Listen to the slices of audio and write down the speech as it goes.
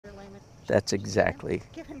That's exactly.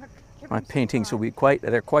 Give him My some paintings will fun. be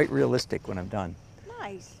they're quite realistic when I'm done.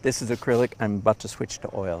 Nice. This is acrylic. I'm about to switch to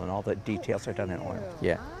oil, and all the Oh, details are are done in you? oil.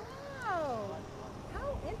 Yeah. Oh,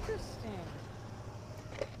 how interesting.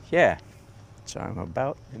 Yeah. So I'm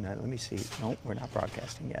about, and let me see. No, we're not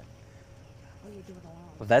broadcasting yet. Oh, you do it alone.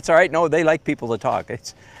 Well, that's all right. No, they like people to talk.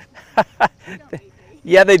 It's, You don't need me.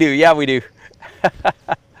 yeah, they do. Yeah, we do.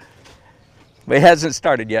 But it hasn't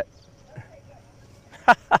started yet.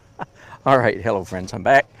 All right. Hello, friends. I'm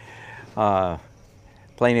back.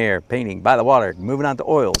 Plein air, painting, by the water, moving on to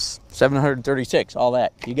oils, 736, all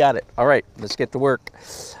that. You got it. All right, let's get to work.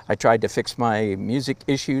 I tried to fix my music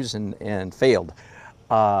issues and failed.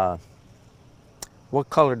 What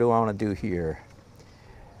color do I want to do here?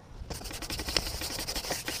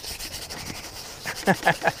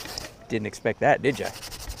 Didn't expect that, did you?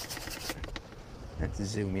 Let's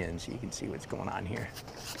zoom in so you can see what's going on here.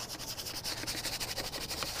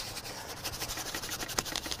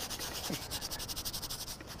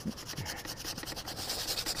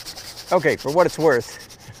 Okay, for what it's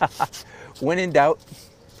worth, when in doubt,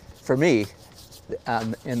 for me,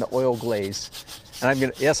 in the oil glaze, and I'm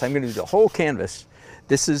gonna do the whole canvas.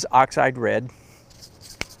 This is oxide red,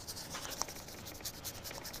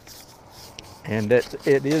 and it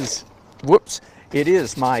is, whoops, it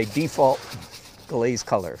is my default glaze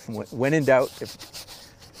color. When in doubt,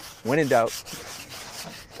 when in doubt.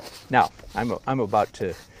 Now I'm about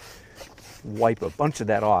to wipe a bunch of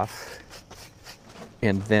that off,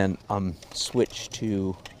 and then switch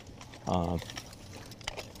to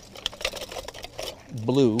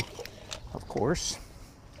blue, of course.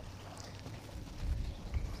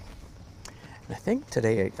 And I think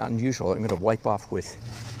today, unusual, I'm going to wipe off with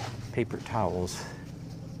paper towels.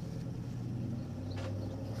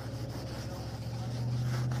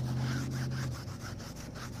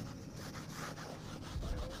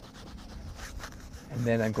 And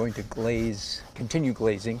then I'm going to continue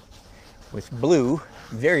glazing with blue,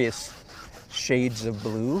 various shades of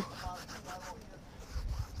blue.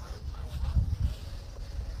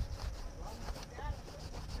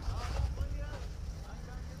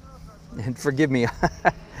 And forgive me,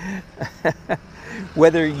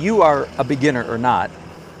 whether you are a beginner or not,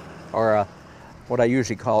 or what I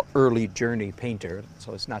usually call early journey painter,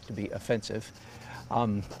 so as not to be offensive,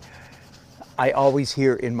 I always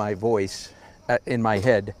hear in my voice, in my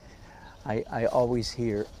head, I always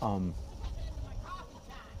hear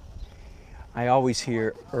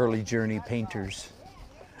early journey painters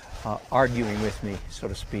arguing with me, so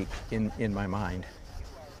to speak, in my mind.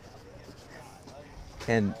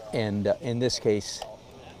 And in this case,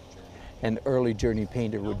 an early journey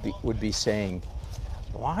painter would be saying,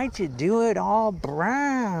 "Why'd you do it all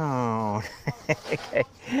brown?"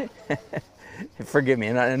 Forgive me,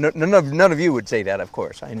 and none of you would say that, of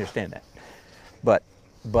course. I understand that, but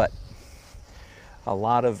a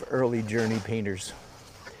lot of early journey painters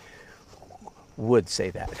would say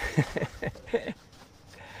that.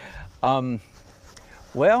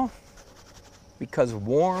 Well, because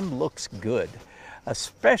warm looks good,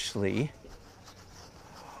 especially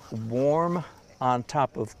warm on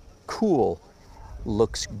top of cool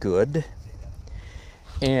looks good.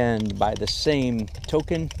 And by the same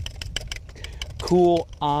token, cool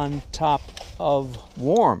on top of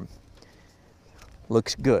warm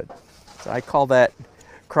looks good. So I call that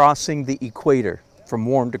crossing the equator from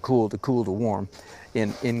warm to cool to warm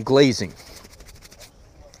in glazing.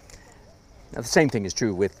 Now the same thing is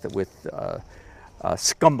true with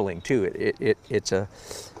scumbling too. It's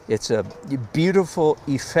a beautiful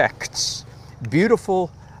effects.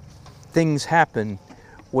 Beautiful things happen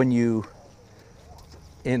when you,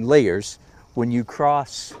 in layers, when you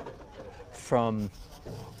cross from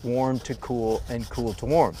warm to cool and cool to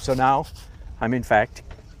warm. So now I'm in fact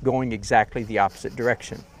going exactly the opposite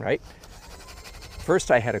direction, right?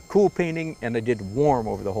 First I had a cool painting and I did warm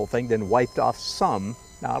over the whole thing, then wiped off some,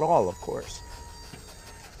 not all of course.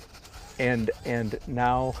 And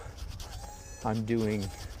now I'm doing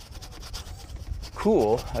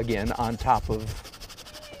cool again on top of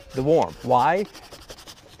the warm. Why?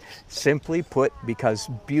 Simply put, because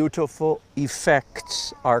beautiful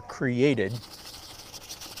effects are created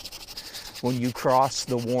when you cross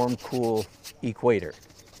the warm-cool equator.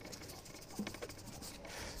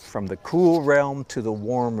 From the cool realm to the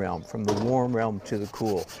warm realm, from the warm realm to the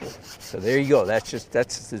cool. So there you go. That's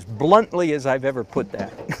as bluntly as I've ever put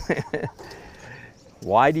that.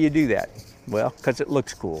 Why do you do that? Well, because it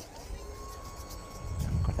looks cool.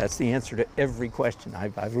 That's the answer to every question.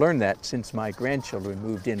 I've learned that since my grandchildren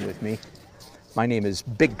moved in with me. My name is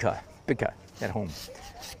Bigka at home.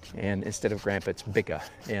 And instead of Grandpa, it's Bigka.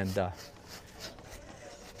 And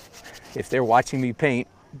if they're watching me paint,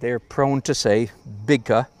 they're prone to say,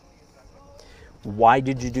 Bigka, why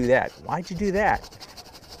did you do that? Why'd you do that?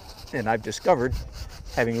 And I've discovered,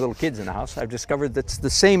 having little kids in the house, I've discovered that's the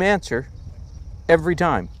same answer every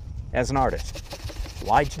time as an artist.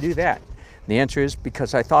 Why'd you do that? And the answer is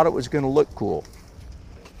because I thought it was going to look cool.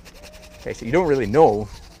 Okay, so you don't really know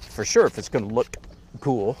for sure if it's going to look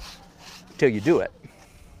cool until you do it.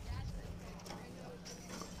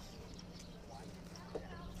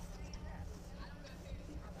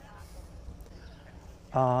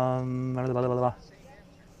 I'm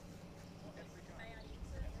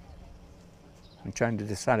trying to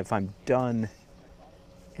decide if I'm done.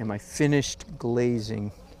 Am I finished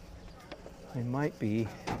glazing? I might be.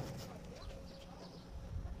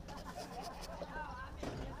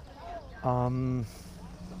 No,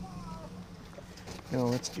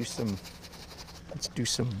 let's do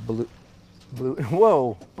some blue.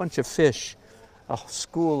 Whoa, bunch of fish. A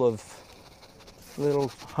school of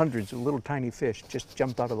hundreds of little tiny fish just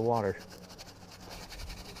jumped out of the water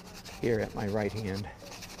here at my right hand.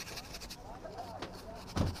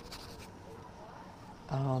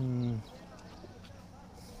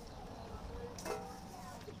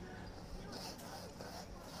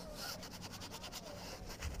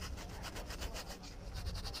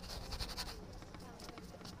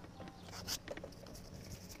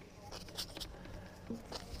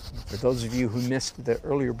 For those of you who missed the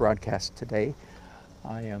earlier broadcast today,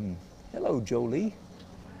 hello Jolie,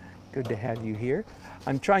 good to have you here.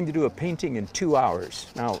 I'm trying to do a painting in 2 hours.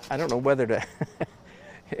 Now, I don't know whether to,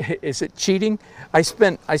 is it cheating? I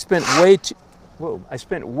spent way too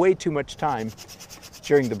much time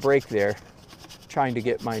during the break there trying to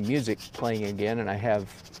get my music playing again, and I have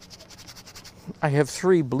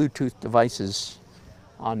 3 Bluetooth devices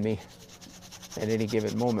on me at any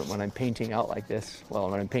given moment when I'm painting out like this. Well,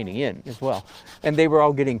 when I'm painting in as well. And they were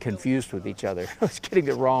all getting confused with each other. I was getting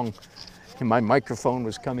it wrong. And my microphone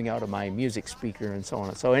was coming out of my music speaker and so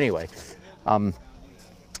on. So anyway, can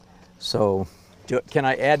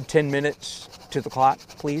I add 10 minutes to the clock,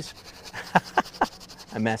 please?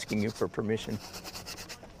 I'm asking you for permission.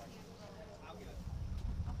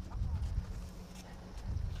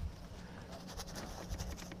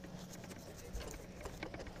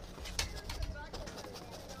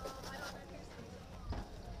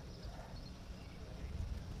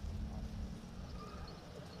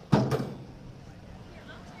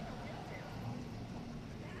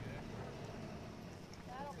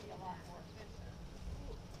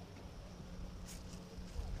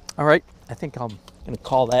 All right, I think I'm going to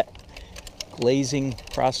call that glazing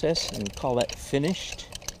process and call that finished.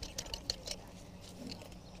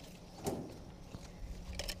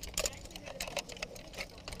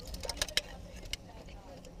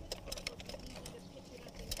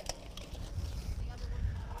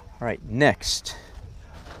 All right, next,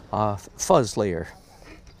 fuzz layer.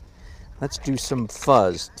 Let's do some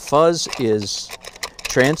fuzz. Fuzz is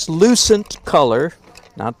translucent color,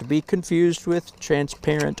 not to be confused with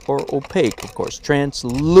transparent or opaque, of course.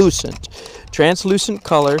 Translucent. Translucent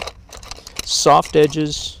color, soft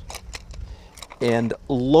edges, and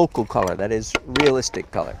local color, that is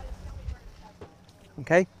realistic color.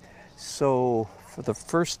 Okay, so for the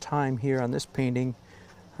first time here on this painting,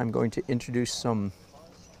 I'm going to introduce some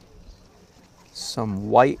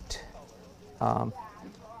white,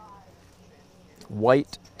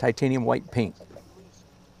 titanium white paint.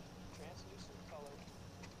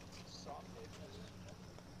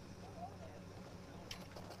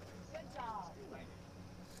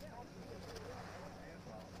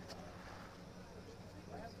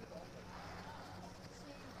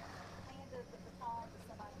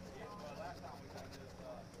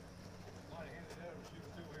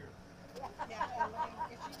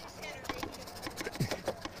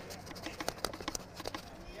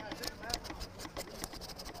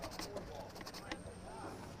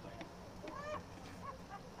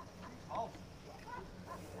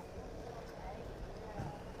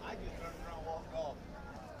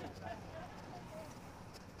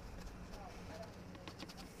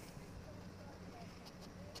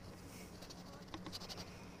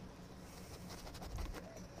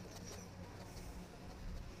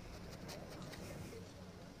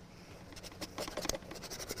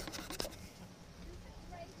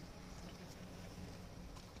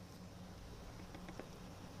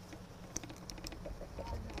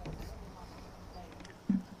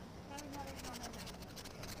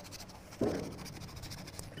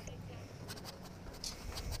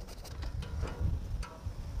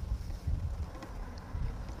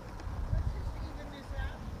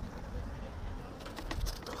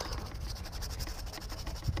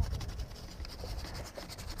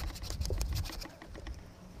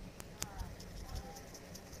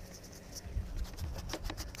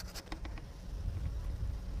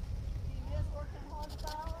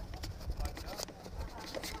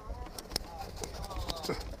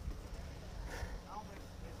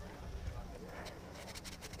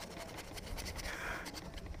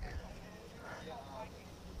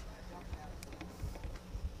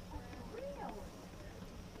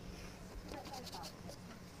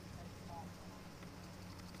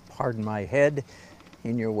 Pardon my head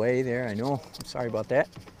in your way there. I know. I'm sorry about that.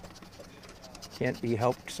 Can't be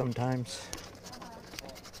helped sometimes.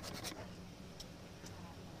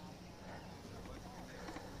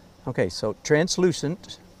 Okay, so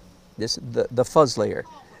translucent, this the fuzz layer.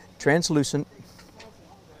 Translucent,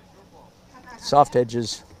 soft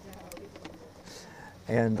edges,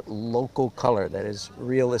 and local color, that is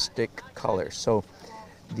realistic color. So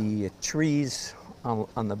the trees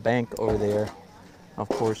on the bank over there, of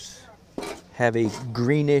course, have a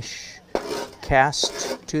greenish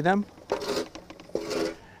cast to them.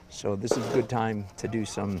 So this is a good time to do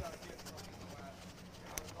some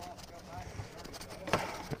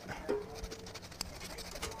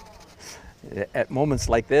at moments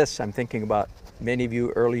like this. I'm thinking about many of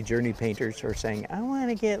you early journey painters are saying, I want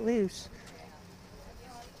to get loose.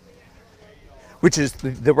 Which is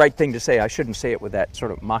the right thing to say. I shouldn't say it with that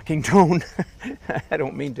sort of mocking tone. I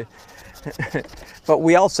don't mean to. But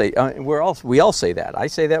we all say we all say that. I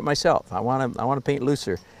say that myself. I want to paint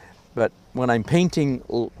looser. But when I'm painting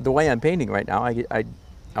the way I'm painting right now, I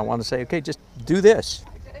want to say, okay, just do this.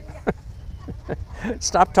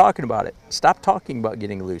 Stop talking about it. Stop talking about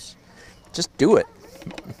getting loose. Just do it.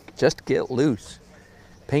 Just get loose.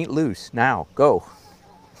 Paint loose. Now, go.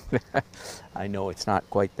 I know it's not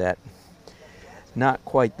quite that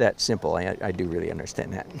simple. I do really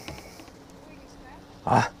understand that.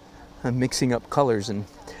 I'm mixing up colors and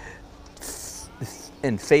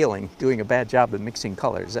failing, doing a bad job of mixing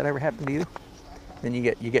colors. Does that ever happen to you? Then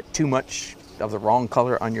you get too much of the wrong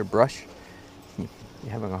color on your brush. You're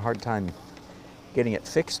having a hard time getting it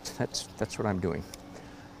fixed. That's what I'm doing.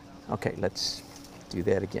 Okay, let's do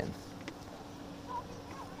that again.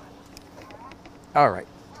 All right,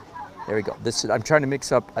 there we go. I'm trying to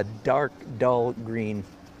mix up a dark, dull green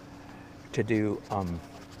to do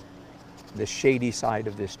the shady side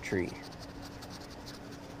of this tree.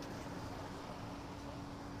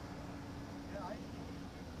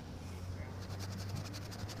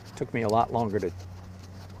 Took me a lot longer to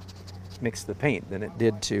mix the paint than it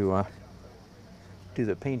did to do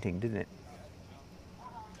the painting, didn't it?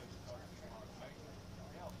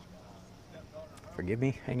 Forgive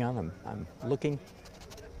me, hang on, I'm looking.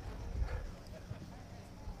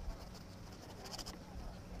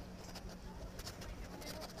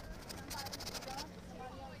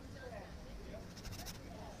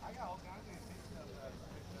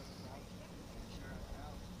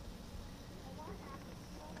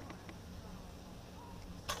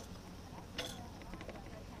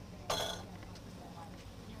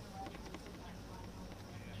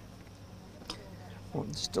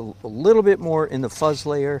 Just a little bit more in the fuzz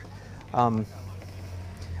layer. I'll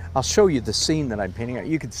show you the scene that I'm painting.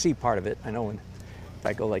 You can see part of it. I know if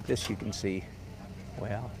I go like this, you can see,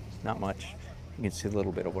 well, not much. You can see a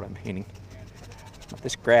little bit of what I'm painting.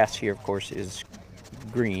 This grass here, of course, is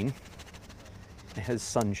green. It has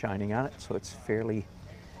sun shining on it, so it's fairly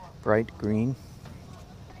bright green.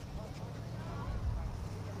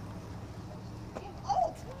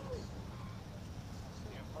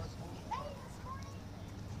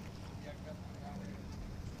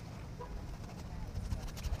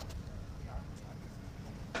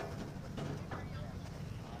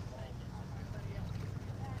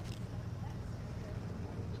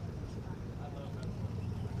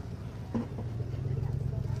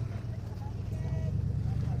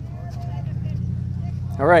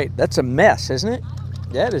 All right, that's a mess, isn't it?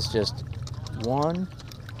 That is just one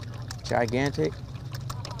gigantic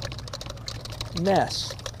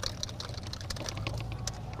mess.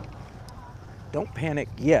 Don't panic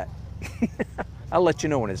yet. I'll let you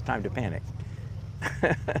know when it's time to panic.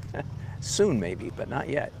 Soon maybe, but not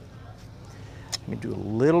yet. Let me do a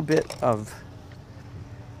little bit of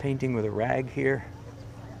painting with a rag here.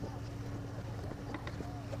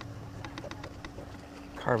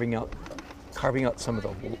 Carving out some of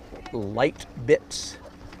the light bits.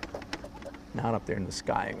 Not up there in the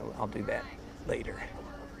sky. I'll do that later.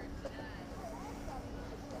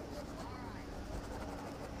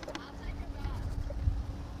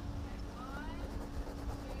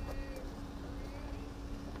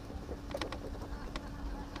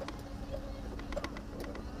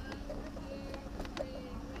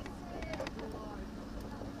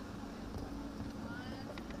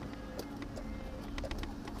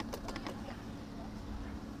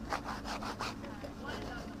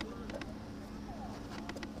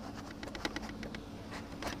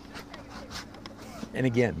 And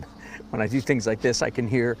again, when I do things like this, I can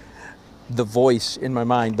hear the voice in my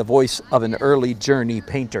mind, the voice of an early journey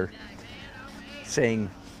painter saying,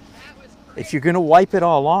 if you're going to wipe it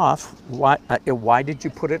all off, why did you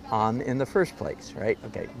put it on in the first place, right?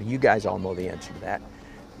 Okay, you guys all know the answer to that.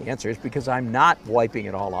 The answer is because I'm not wiping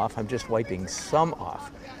it all off, I'm just wiping some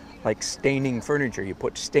off. Like staining furniture, you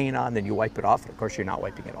put stain on, then you wipe it off, and of course you're not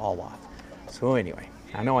wiping it all off. So anyway,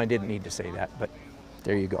 I know I didn't need to say that, but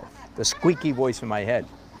there you go. The squeaky voice in my head.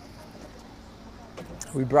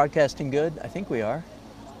 Are we broadcasting good? I think we are.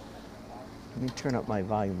 Let me turn up my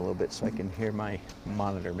volume a little bit so I can hear my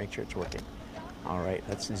monitor, make sure it's working. All right,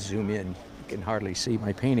 let's zoom in. You can hardly see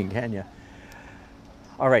my painting, can you?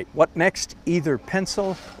 All right, what next? Either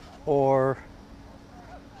pencil or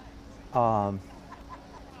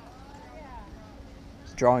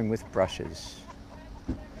drawing with brushes.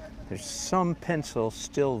 There's some pencil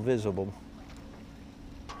still visible.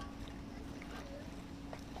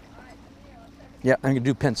 Yeah, I'm gonna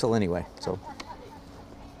do pencil anyway, so.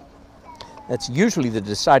 That's usually the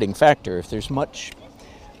deciding factor. If there's much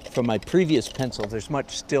from my previous pencil, there's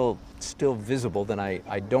much still visible, then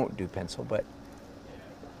I don't do pencil, but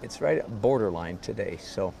it's right at borderline today,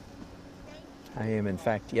 so I am in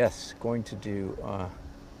fact, yes, going to do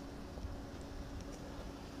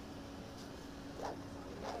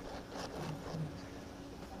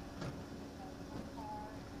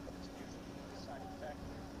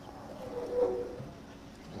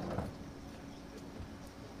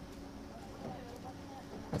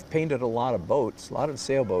I've painted a lot of boats, a lot of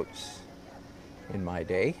sailboats in my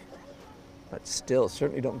day, but still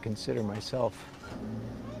certainly don't consider myself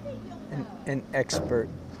an expert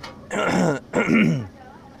at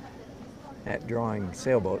drawing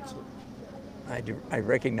sailboats. I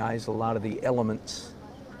recognize a lot of the elements,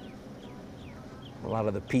 a lot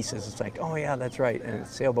of the pieces. It's like, oh yeah, that's right, and a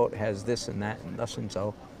sailboat has this and that and thus and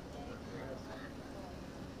so.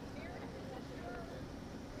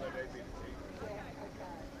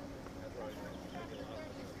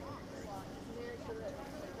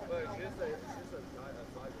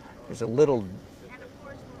 There's a little,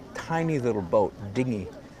 tiny little boat, dinghy,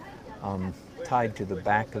 tied to the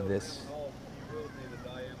back of this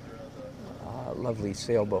lovely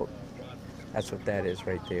sailboat. That's what that is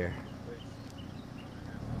right there.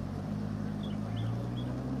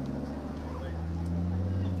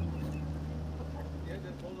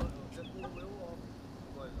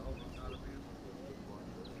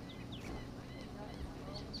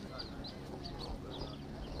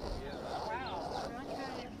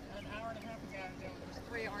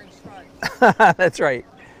 That's right.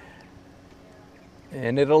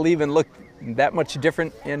 And it'll even look that much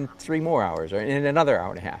different in 3 more hours, or in another hour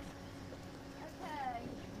and a half.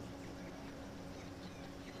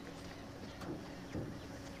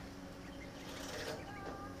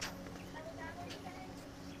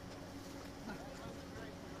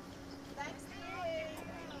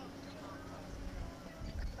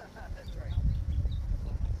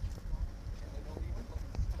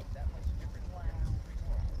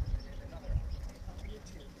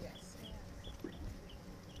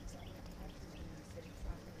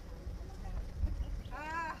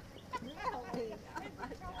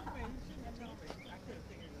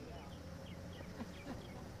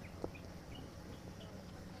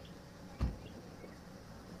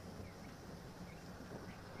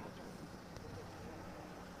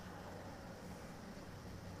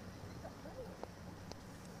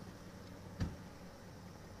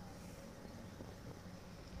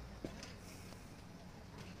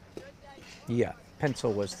 Yeah,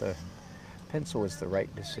 pencil was the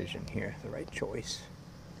right decision here, the right choice.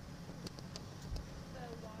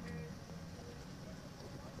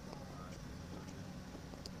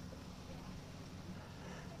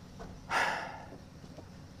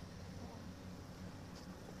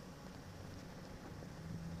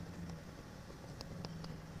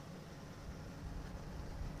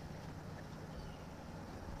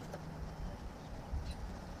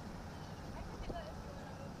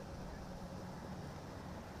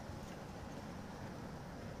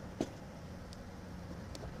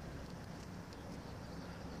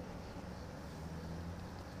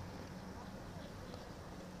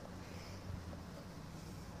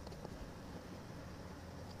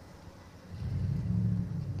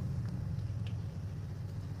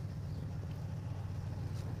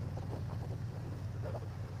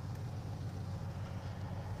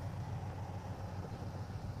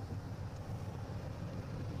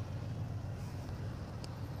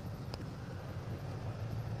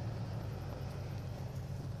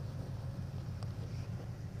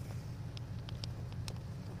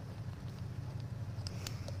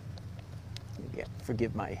 Yeah,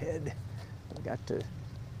 forgive my head. I got to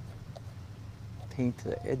paint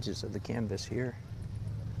the edges of the canvas here.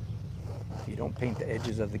 If you don't paint the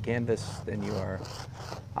edges of the canvas, then you are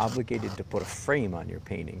obligated to put a frame on your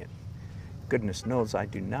painting. And goodness knows I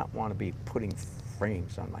do not want to be putting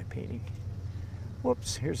frames on my painting.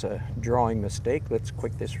 Whoops, here's a drawing mistake. Let's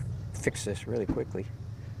fix this really quickly.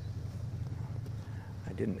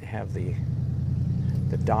 I didn't have the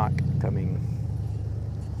dock coming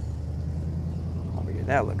over here.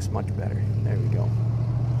 That looks much better. There we go.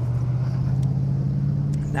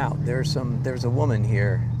 Now, there's a woman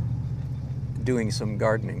here doing some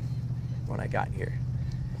gardening when I got here,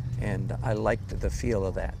 and I liked the feel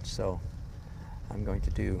of that, so I'm going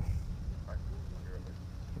to do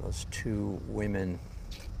those two women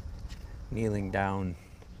kneeling down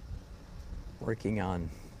working on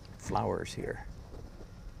flowers here.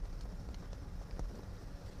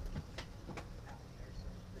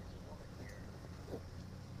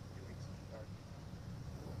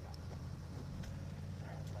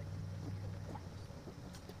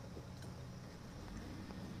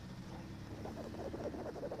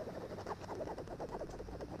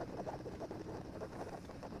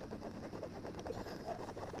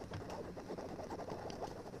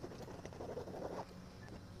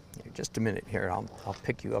 Just a minute here, I'll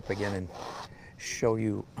pick you up again and show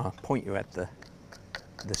you, point you at the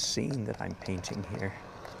scene that I'm painting here.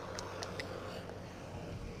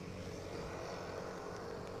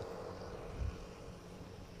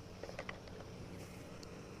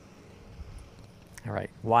 All right,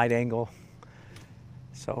 wide angle.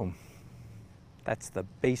 So that's the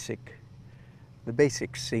basic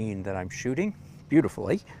scene that I'm shooting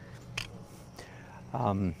beautifully.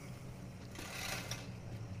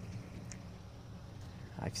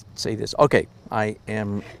 I say this, okay, I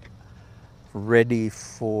am ready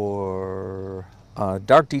for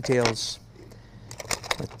dark details.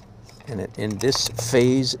 In this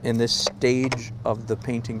phase, in this stage of the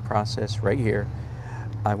painting process right here,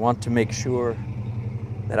 I want to make sure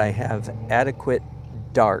that I have adequate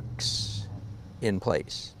darks in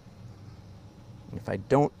place. If I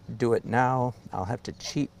don't do it now, I'll have to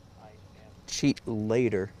cheat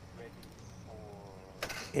later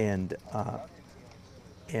and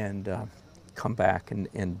come back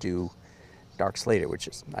and do darks later, which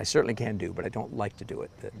is, I certainly can do, but I don't like to do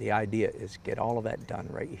it. The idea is get all of that done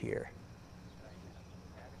right here.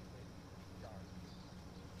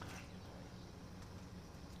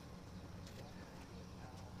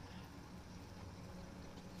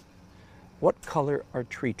 What color are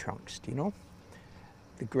tree trunks? Do you know?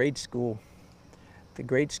 The grade school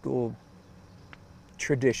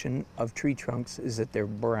tradition of tree trunks is that they're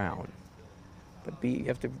brown. But you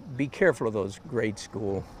have to be careful of those grade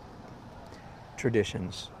school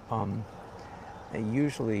traditions. They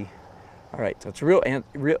usually, all right. So it's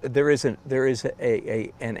there is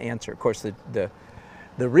an answer. Of course, the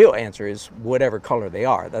real answer is whatever color they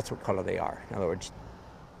are. That's what color they are. In other words,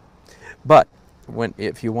 but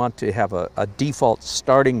if you want to have a default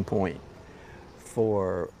starting point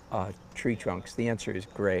for tree trunks, the answer is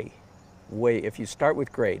gray. If you start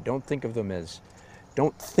with gray, don't think of them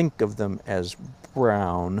as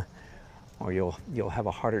brown, or you'll have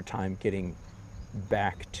a harder time getting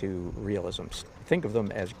back to realism. Think of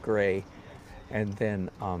them as gray, and then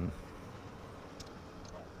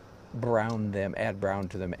add brown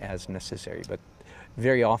to them as necessary. But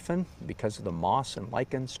very often, because of the moss and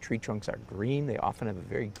lichens, tree trunks are green. They often have a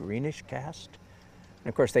very greenish cast. And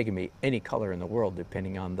of course, they can be any color in the world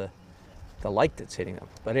depending on the light that's hitting them.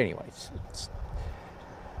 But anyways,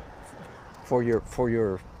 for your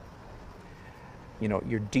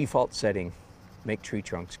your default setting, make tree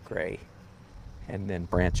trunks gray, and then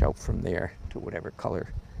branch out from there to whatever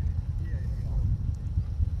color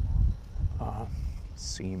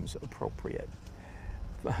seems appropriate.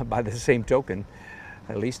 By the same token,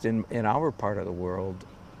 at least in our part of the world,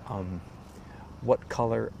 what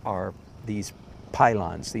color are these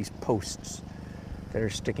pylons, these posts that are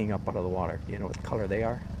sticking up out of the water? Do you know what color they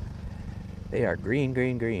are? They are green,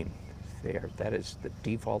 green, green. That is the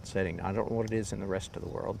default setting. I don't know what it is in the rest of the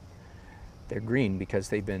world. They're green because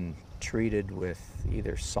they've been treated with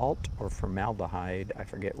either salt or formaldehyde, I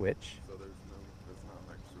forget which. So it's not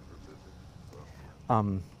like super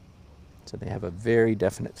vivid. So they have a very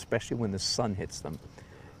definite, especially when the sun hits them,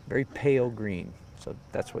 very pale green. So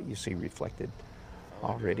that's what you see reflected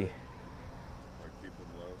already Like keep them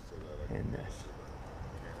low so that I in can this.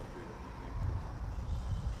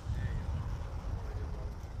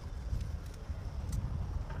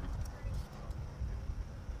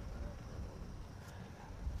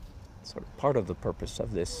 Sort of part of the purpose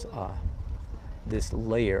of this this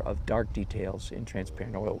layer of dark details in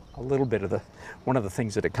transparent oil, a little bit of one of the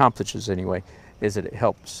things it accomplishes anyway, is that it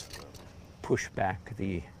helps push back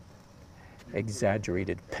the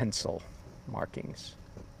exaggerated pencil markings.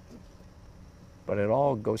 but it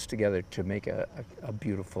all goes together to make a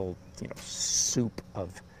beautiful, you know, soup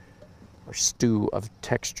of, or stew of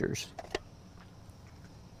textures.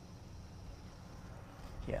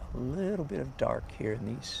 Yeah, a little bit of dark here in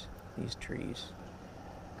these trees.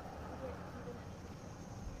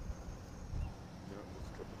 Yeah, just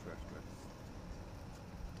a couple trash bags.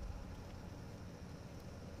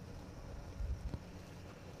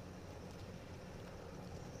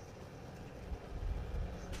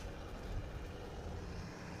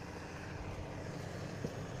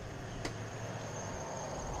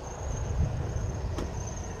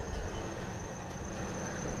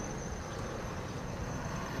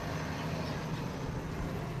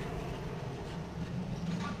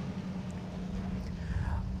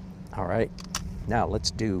 All right, now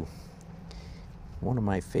let's do one of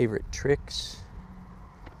my favorite tricks.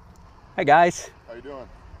 Hi guys, How you doing?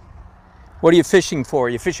 what are you fishing for? Are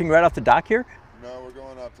you fishing right off the dock here? No, we're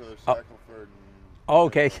going out to Shackleford. And Oh,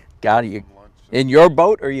 okay, pick up got it. some lunch. In your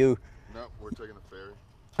boat, or you? No, we're taking a ferry.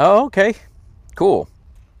 Oh, okay, cool.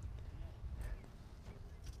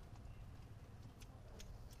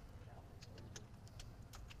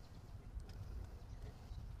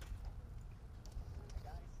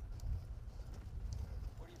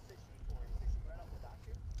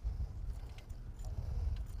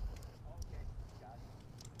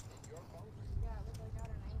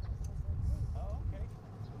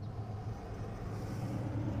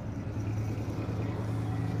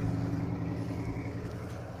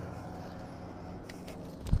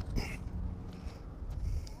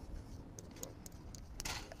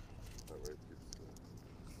 That way it gets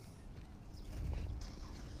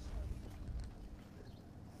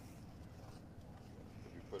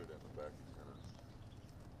if you put it in the back, it kind of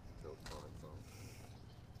tilts on its own.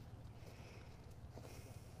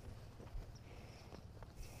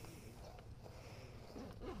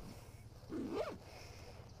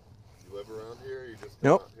 You live around here, or you just come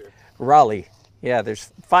Nope. out here? Raleigh. Yeah,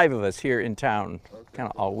 there's 5 of us here in town, Okay. kind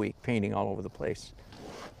of all week, painting all over the place.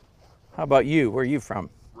 How about you? Where are you from?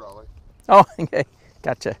 Raleigh. Oh, okay,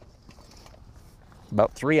 gotcha.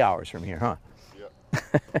 About 3 hours from here, huh?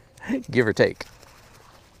 Yep. Give or take.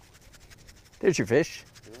 There's your fish.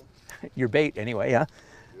 Yeah. Your bait, anyway, huh?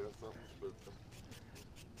 Yeah, something spooked them.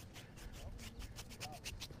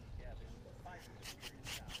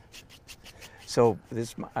 So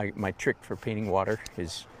this my trick for painting water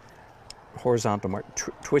is horizontal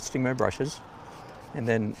twisting my brushes, and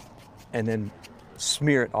then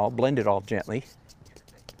smear it all, blend it all gently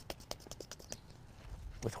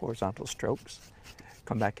with horizontal strokes.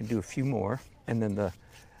 Come back and do a few more, and then the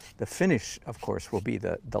finish, of course, will be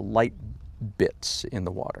the light bits in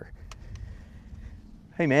the water.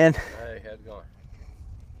 Hey man, Hey, how's it going?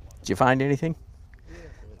 did you find anything? Yeah,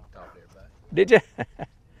 we'll talk to everybody. Did you?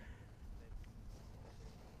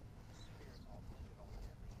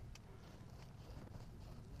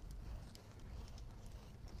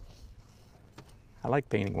 I like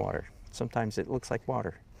painting water. Sometimes it looks like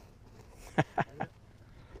water.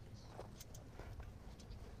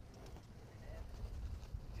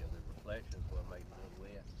 Yeah, the reflections will make it a little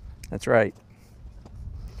wet. That's right.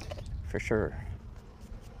 For sure.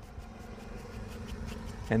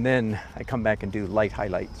 And then I come back and do light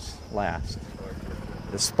highlights last.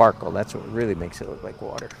 The sparkle, that's what really makes it look like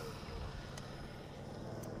water.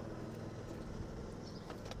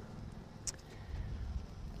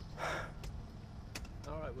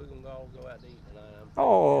 All right, we're gonna all go out to eat tonight.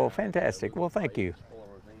 Oh, fantastic. Well, thank you.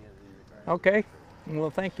 Okay. Well,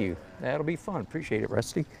 thank you. That'll be fun. Appreciate it,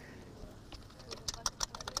 Rusty.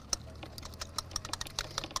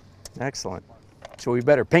 Excellent. So we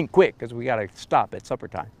better paint quick because we got to stop at supper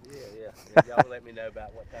time. Yeah. Y'all let me know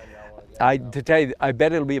about what time y'all want to go. To tell you, I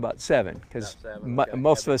bet it'll be about 7 because About 7, okay.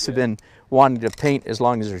 most of That'd us be have good. been wanting to paint as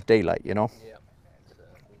long as there's daylight, you know? Yeah. So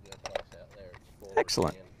we'll get a place out there before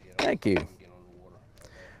Excellent. we get on- Thank you. get on the water.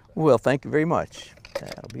 Well, thank you very much.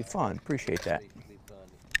 That'll be fun. Appreciate that. Be fun.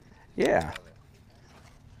 Yeah,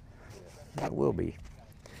 that will be.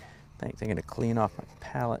 Thanks. I'm going to clean off my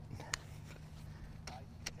palette.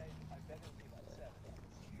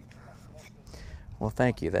 Well,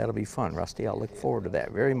 thank you. That'll be fun, Rusty. I'll look forward to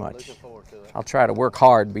that very much. Looking forward to it. I'll try to work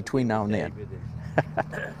hard between now and then. David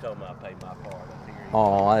and told me I paid my part up here.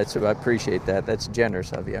 Oh, I appreciate that. That's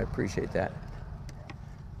generous of you. I appreciate that.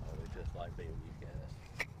 Oh, it's just like being with you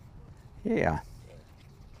guys. Yeah.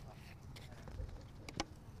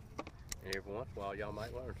 And every once in a while, y'all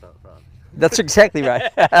might learn something from it. That's exactly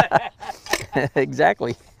right.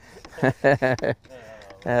 Exactly.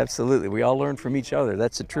 Absolutely. We all learn from each other.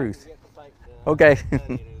 That's the truth. Okay.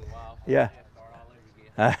 Yeah.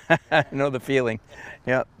 I know the feeling.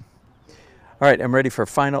 Yep. All right, I'm ready for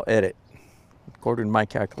final edit. According to my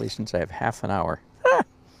calculations, I have half an hour.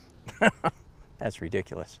 That's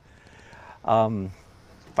ridiculous. Final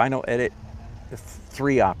edit,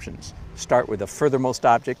 three options. Start with the furthermost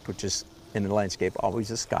object, which is in the landscape, always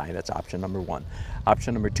the sky. That's option number one.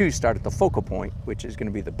 Option number two, start at the focal point, which is going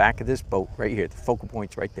to be the back of this boat right here. The focal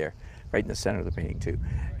point's right there, right in the center of the painting too.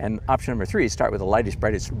 And option number three is start with the lightest,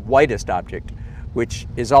 brightest, whitest object, which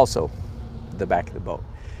is also the back of the boat.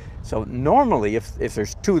 So normally, if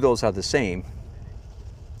there's two of those are the same,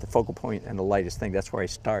 the focal point and the lightest thing, that's where I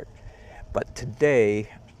start. But today,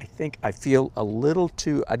 I think I feel a little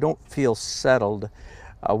too, I don't feel settled.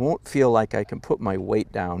 I won't feel like I can put my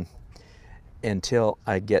weight down until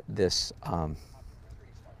I get this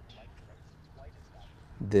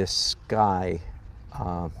this sky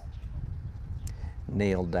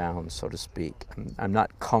nailed down, so to speak. I'm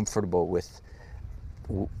not comfortable with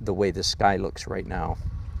the way the sky looks right now,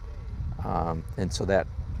 and so that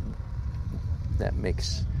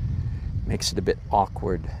makes it a bit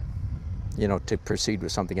awkward, you know, to proceed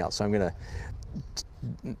with something else. So I'm gonna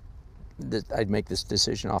I'd make this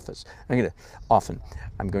decision often.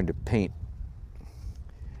 I'm going to paint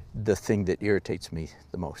the thing that irritates me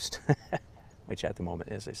the most, which at the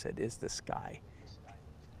moment, as I said, is the sky.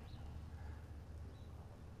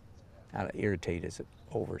 Irritate is an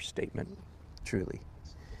overstatement, truly.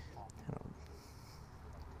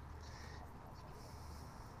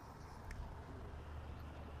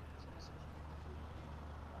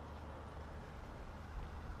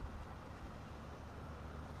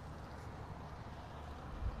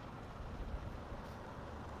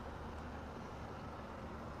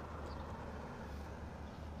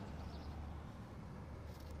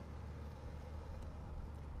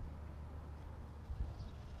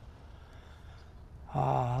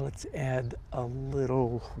 Let's add a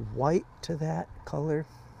little white to that color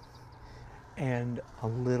and a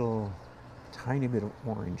little tiny bit of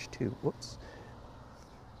orange too. Whoops.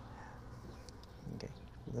 Okay,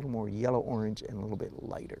 a little more yellow orange and a little bit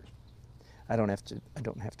lighter. I don't have to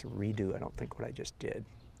redo, I don't think, what I just did.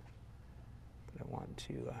 But I want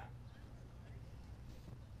to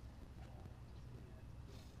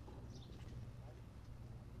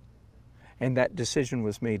and that decision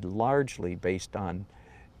was made largely based on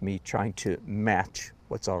me trying to match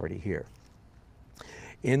what's already here.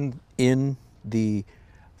 In the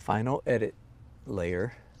final edit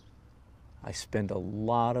layer, I spend a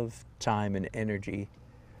lot of time and energy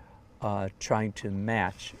trying to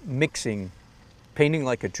match, painting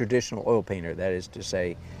like a traditional oil painter, that is to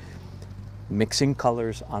say, mixing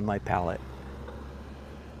colors on my palette,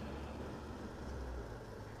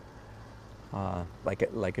 like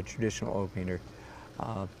a traditional oil painter.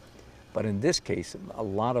 But in this case, a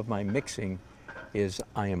lot of my mixing is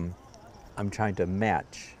I'm trying to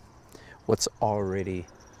match what's already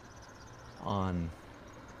on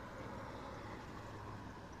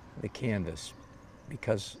the canvas,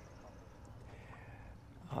 because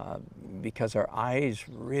our eyes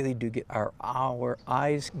really do get, our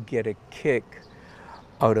eyes get a kick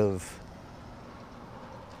out of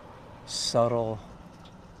subtleties.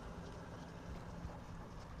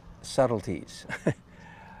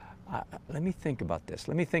 Let me think about this.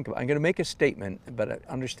 I'm going to make a statement, but I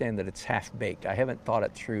understand that it's half-baked. I haven't thought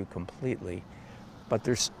it through completely, but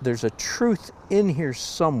there's a truth in here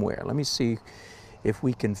somewhere. Let me see if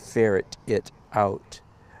we can ferret it out.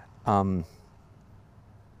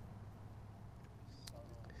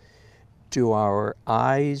 Do our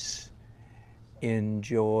eyes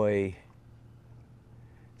enjoy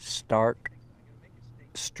stark,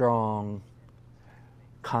 strong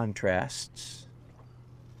contrasts?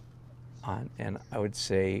 And I would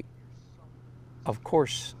say, of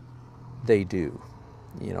course they do.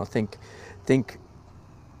 You know, think,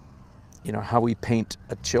 you know, how we paint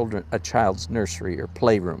a child's nursery or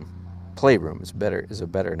playroom. Playroom is a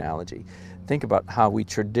better analogy. Think about how we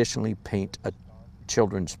traditionally paint a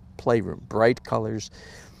children's playroom. Bright colors,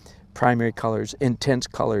 primary colors, intense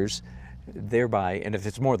colors, thereby, and if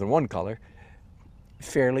it's more than one color,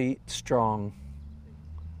 fairly strong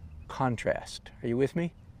contrast. Are you with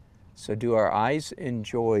me? So do our eyes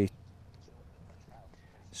enjoy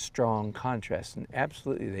strong contrast? And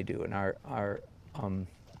absolutely they do. And our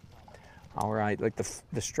eye, like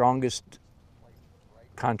the strongest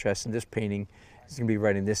contrast in this painting is going to be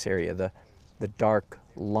right in this area, the dark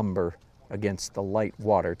lumber against the light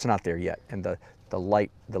water. It's not there yet. And the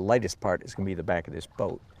lightest part is going to be the back of this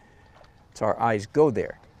boat. So our eyes go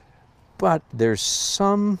there. But there's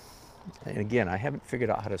some, and again, I haven't figured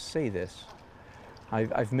out how to say this.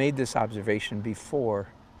 I've made this observation before,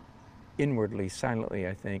 inwardly, silently,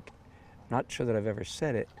 I think. Not sure that I've ever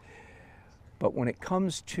said it. But when it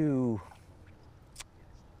comes to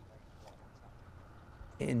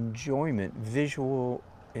enjoyment, visual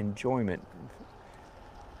enjoyment,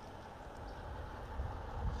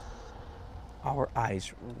 our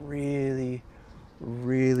eyes really,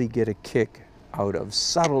 really get a kick out of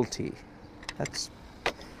subtlety.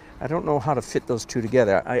 I don't know how to fit those two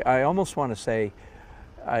together. I almost want to say,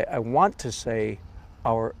 I want to say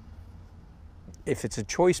if it's a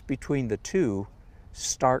choice between the two,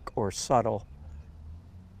 stark or subtle,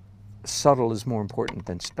 subtle is more important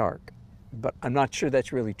than stark. But I'm not sure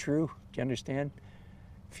that's really true. Do you understand?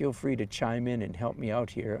 Feel free to chime in and help me out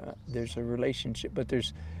here. There's a relationship, but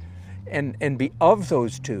there's, and be of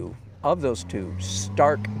those two,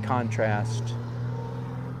 stark contrast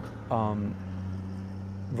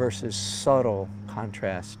versus subtle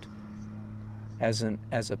contrast. As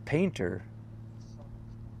a painter,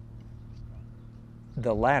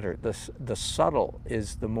 the latter, the subtle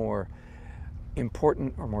is the more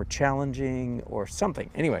important or more challenging or something.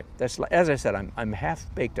 Anyway, that's, as I said, I'm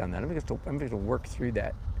half baked on that. I'm going to work through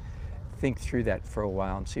that, think through that for a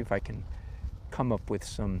while, and see if I can come up with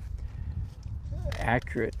some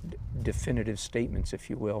accurate, definitive statements, if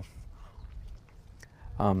you will.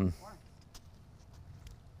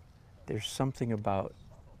 There's something about,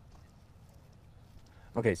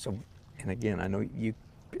 okay, so, and again, I know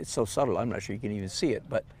it's so subtle, I'm not sure you can even see it,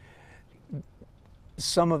 but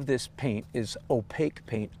some of this paint is opaque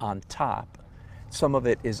paint on top. Some of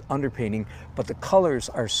it is underpainting, but the colors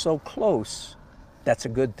are so close, that's a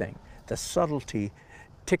good thing. The subtlety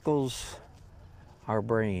tickles our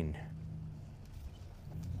brain.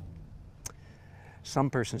 Some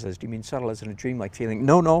person says, do you mean subtle as in a dreamlike feeling?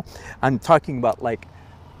 No, I'm talking about like,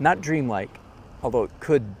 not dreamlike, although it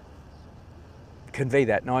could convey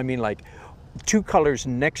that. No, I mean like two colors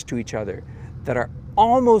next to each other that are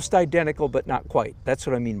almost identical but not quite. That's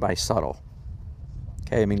what I mean by subtle.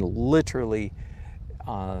 Okay, I mean literally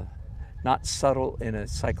not subtle in a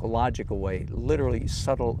psychological way, literally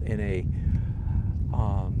subtle in a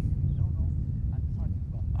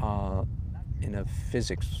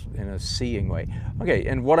physics, in a seeing way. Okay,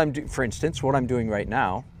 and what I'm doing, for instance, what I'm doing right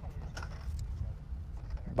now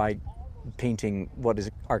by painting what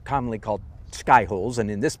are commonly called sky holes, and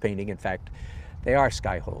in this painting, in fact, they are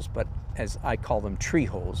sky holes, but as I call them, tree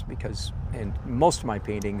holes, because in most of my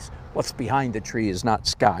paintings, what's behind the tree is not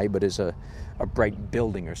sky, but is a bright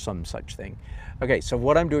building or some such thing. Okay, so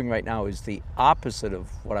what I'm doing right now is the opposite of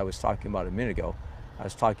what I was talking about a minute ago. I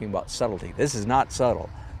was talking about subtlety. This is not subtle.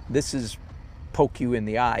 This is poke you in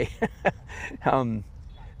the eye.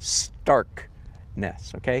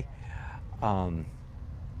 Starkness, okay? Now,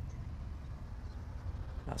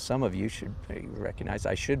 some of you should recognize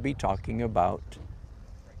I should be talking about,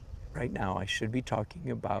 right now, I should be talking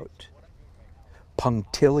about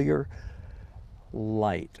punctiliar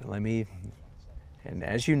light. And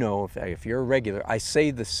as you know, if you're a regular, I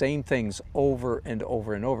say the same things over and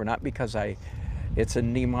over and over, not because it's a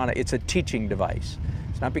mnemonic, it's a teaching device.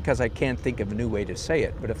 It's not because I can't think of a new way to say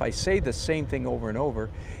it, but if I say the same thing over and over,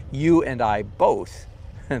 you and I both,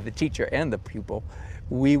 the teacher and the pupil,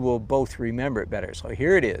 we will both remember it better. So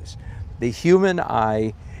here it is. The human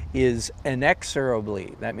eye is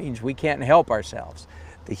inexorably, that means we can't help ourselves.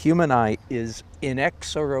 The human eye is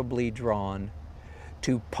inexorably drawn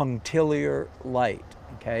to punctiliar light,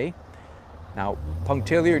 okay? Now,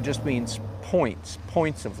 punctiliar just means points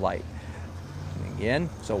of light. And again,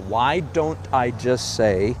 so why don't I just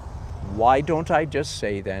say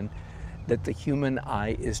then that the human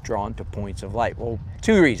eye is drawn to points of light? Well,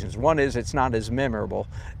 two reasons. One is it's not as memorable.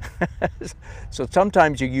 So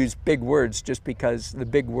sometimes you use big words just because the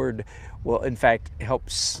big word will in fact help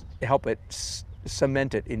it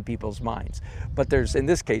cement it in people's minds. But in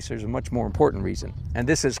this case, there's a much more important reason. And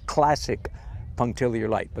this is classic punctiliar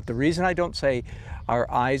light. But the reason I don't say our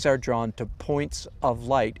eyes are drawn to points of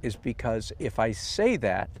light is because if I say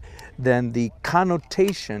that, then the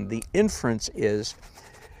connotation, the inference is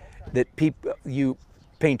that you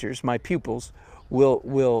painters, my pupils,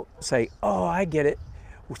 will say, oh, I get it.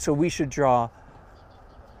 So we should draw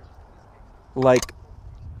like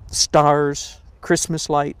stars, Christmas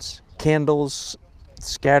lights, candles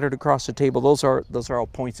scattered across the table. Those are all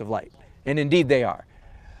points of light. And indeed they are.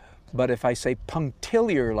 But if I say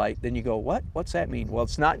punctiliar light, then you go, what? What's that mean? Well,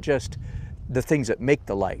 it's not just the things that make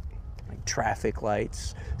the light, like traffic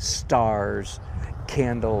lights, stars,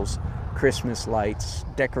 candles, Christmas lights,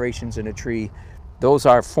 decorations in a tree. Those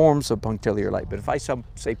are forms of punctiliar light. But if I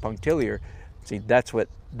say punctiliar, see, that's what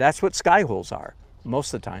sky holes are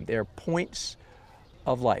most of the time. They're points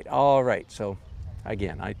of light. All right, so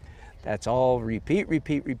again, That's all repeat,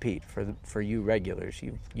 repeat, repeat for you regulars.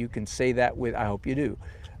 You can say that with, I hope you do.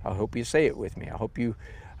 I hope you say it with me. I hope you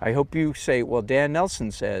say, well, Dan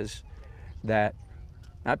Nelson says that,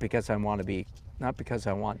 not because I want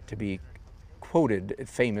to be quoted,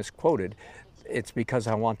 famous quoted, it's because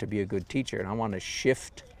I want to be a good teacher and I want to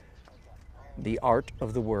shift the art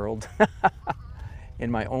of the world in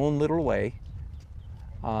my own little way.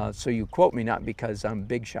 So you quote me not because I'm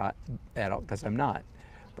big shot at all, because I'm not,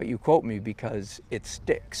 but you quote me because it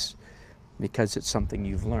sticks, because it's something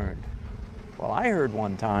you've learned. Well, I heard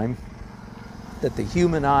one time that the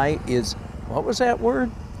human eye is, what was that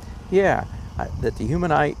word? Yeah, that the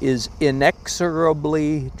human eye is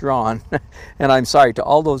inexorably drawn. And I'm sorry to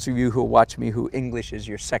all those of you who watch me who English is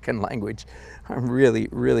your second language. I'm really,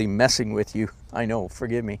 really messing with you. I know,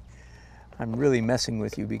 forgive me. I'm really messing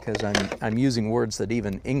with you because I'm using words that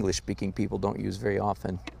even English-speaking people don't use very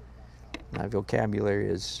often. My vocabulary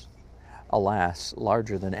is, alas,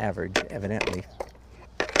 larger than average, evidently.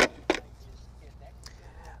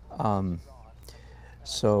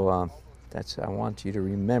 That's, I want you to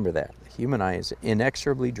remember that. The human eye is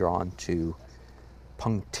inexorably drawn to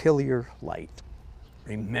punctiliar light.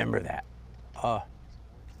 Remember that.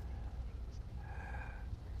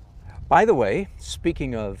 By the way,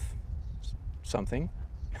 speaking of something,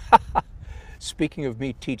 speaking of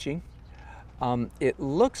me teaching, it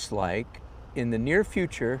looks like in the near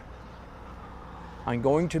future I'm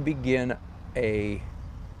going to begin an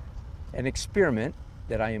experiment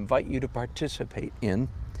that I invite you to participate in.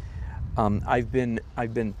 I've been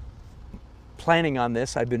planning on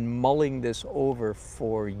this. I've been mulling this over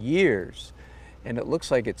for years, and it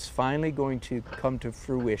looks like it's finally going to come to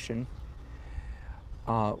fruition,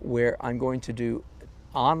 where I'm going to do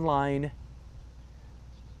online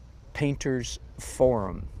painters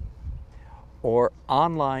forum or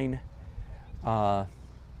online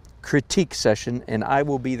critique session, and I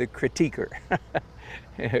will be the critiquer.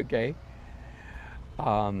 Okay.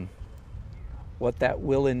 What that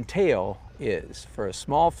will entail is, for a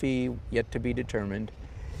small fee yet to be determined,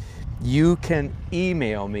 you can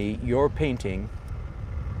email me your painting.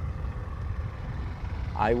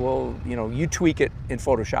 I will, you tweak it in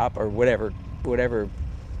Photoshop or whatever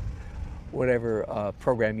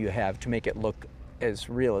program you have to make it look as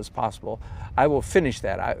real as possible. I will finish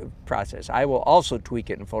that process. I will also tweak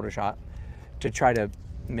it in Photoshop to try to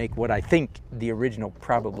make what I think the original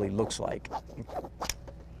probably looks like.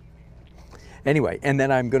 Anyway, and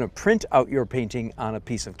then I'm going to print out your painting on a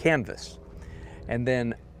piece of canvas. And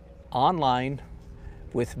then online,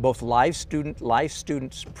 with both live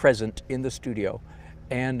students present in the studio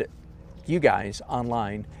and you guys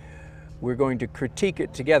online, we're going to critique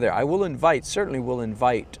it together. I will certainly will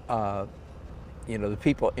invite the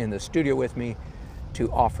people in the studio with me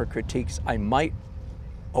to offer critiques. I might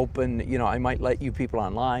I might let you people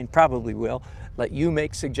online, probably will, let you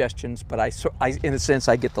make suggestions, but I in a sense,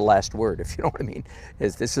 I get the last word, if you know what I mean.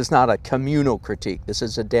 This is not a communal critique. This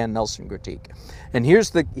is a Dan Nelson critique. And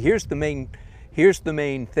here's the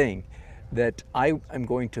main thing, that I am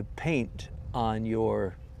going to paint on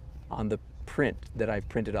the print that I've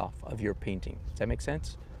printed off of your painting. Does that make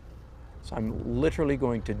sense? So I'm literally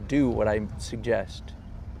going to do what I suggest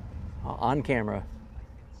on camera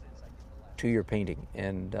to your painting,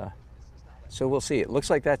 and so we'll see. It looks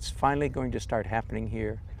like that's finally going to start happening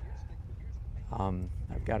here.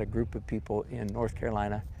 I've got a group of people in North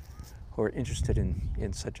Carolina who are interested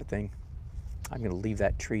in such a thing. I'm going to leave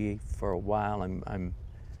that tree for a while. I'm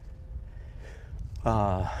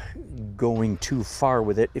going too far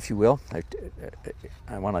with it, if you will.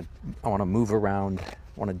 I want to move around,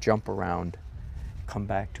 want to jump around, come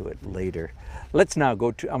back to it later. Let's now I'm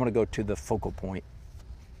going to go to the focal point.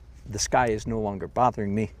 The sky is no longer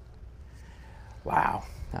bothering me. Wow,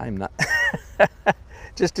 I'm not.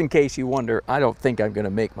 Just in case you wonder, I don't think I'm going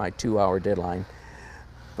to make my 2-hour deadline.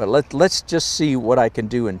 But let's just see what I can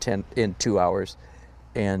do in 2 hours.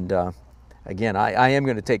 And again, I am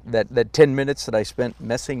going to take that 10 minutes that I spent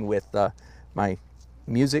messing with my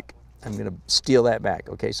music. I'm going to steal that back.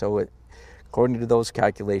 Okay, so according to those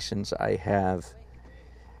calculations, I have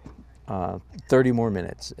 30 more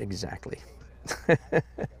minutes exactly.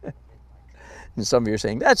 And some of you are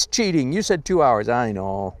saying, that's cheating. You said 2 hours. I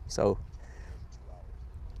know. So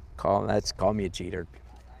call me a cheater.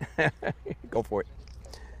 Go for it.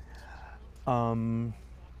 All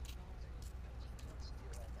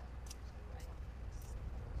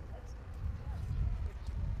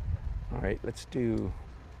right, let's do.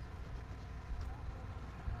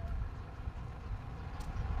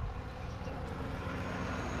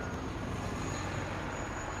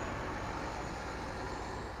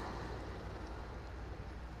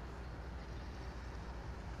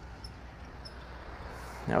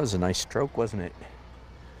 That was a nice stroke, wasn't it?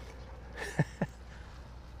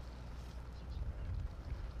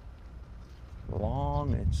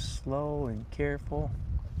 Long and slow and careful.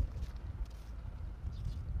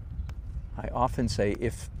 I often say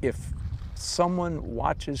if someone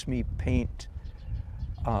watches me paint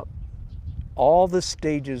all the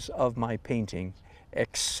stages of my painting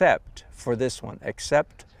except for this one,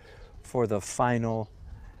 except for the final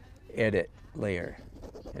edit layer.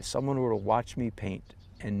 If someone were to watch me paint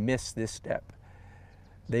and miss this step,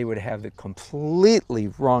 they would have the completely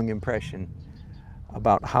wrong impression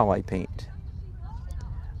about how I paint.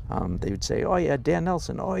 They would say, oh yeah, Dan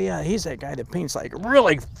Nelson, oh yeah, he's that guy that paints like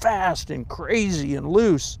really fast and crazy and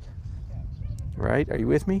loose. Right? Are you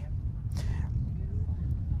with me?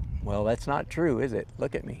 Well, that's not true, is it?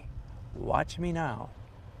 Look at me. Watch me now.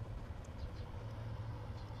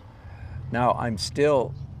 Now I'm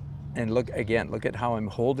still, and look again, look at how I'm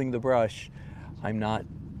holding the brush. I'm not,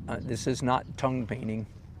 this is not tongue painting.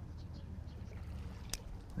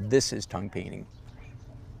 This is tongue painting.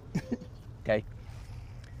 Okay?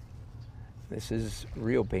 This is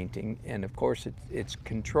real painting, and of course it's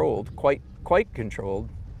controlled, quite controlled,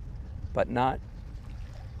 but not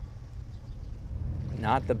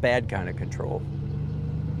the bad kind of control.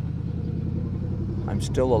 I'm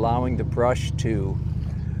still allowing the brush to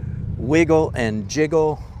wiggle and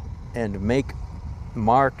jiggle and make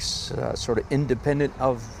marks sort of independent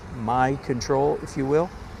of my control, if you will.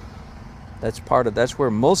 That's where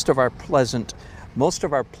most of our pleasant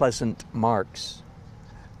marks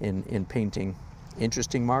in painting,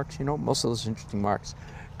 interesting marks, you know, most of those interesting marks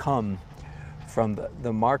come from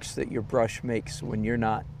the marks that your brush makes when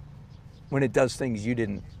it does things you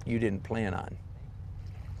didn't plan on.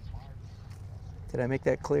 Did I make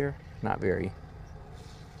that clear? Not very.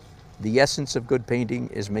 The essence of good painting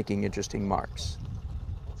is making interesting marks.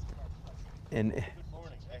 And good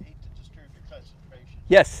morning. I hate to disturb your concentration.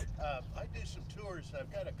 Yes. I do some tours.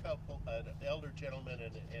 I've got a couple, an elder gentleman,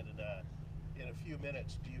 and in a few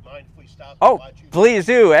minutes. Do you mind if we stop and watch you? Please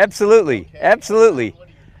do. Absolutely. Okay. Absolutely. One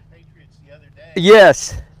of your compatriots the other day.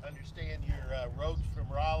 Yes. Understand your rogues from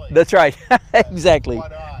Raleigh. That's right. Exactly.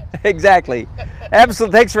 One eye. Exactly.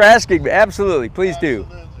 Absolutely. Thanks for asking me. Absolutely. Please do.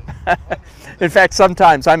 In fact,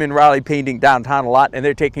 sometimes I'm in Raleigh painting downtown a lot, and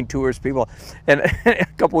they're taking tours, people. And I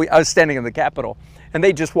was standing in the Capitol, and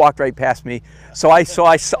they just walked right past me. So I saw,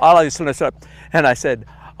 all I stood up, and I said,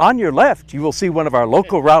 on your left, you will see one of our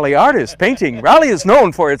local Raleigh artists painting. Raleigh is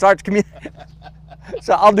known for its arts community.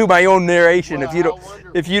 So I'll do my own narration. Well,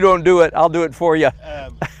 if you don't do it, I'll do it for you.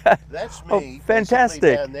 That's me. Oh,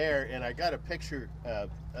 fantastic. Down there, and I got a picture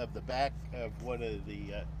of the back of one of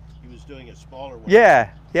the. He was doing a smaller one.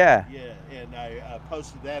 Yeah. Yeah, and I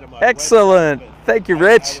posted that on my Excellent. website. Thank you,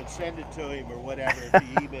 Rich. I would send it to him or whatever if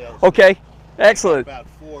he emails. Okay. Excellent. About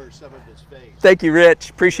four some of his face. Thank you,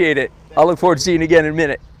 Rich. Appreciate it. I'll look forward to seeing you again in a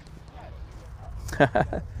minute.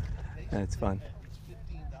 That's fun. It's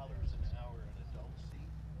 $15 an hour an adult seat,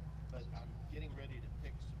 but I'm getting ready to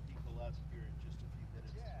pick some people up here in just a few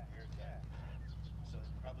minutes in America. So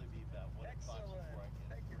it'll probably be about 1 o'clock before I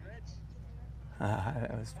get. Thank you, Rich.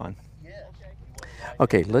 That was fun. Yes.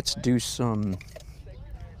 Okay, let's do some.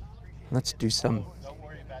 Don't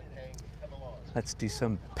worry about paying. Come along. Let's do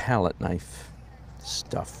some palette knife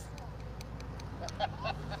stuff.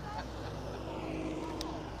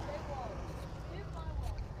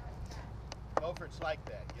 Beaufort's like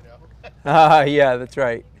that, you know. Yeah, that's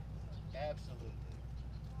right. Absolutely.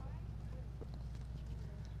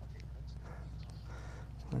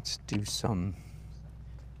 Let's do some.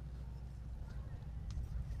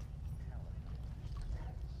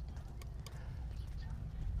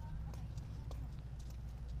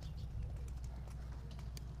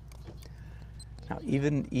 Now,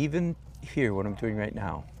 even here, what I'm doing right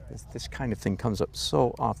now, this kind of thing comes up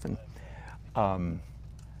so often.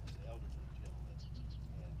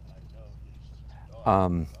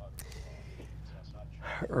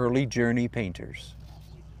 Early journey painters.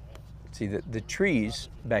 See, the trees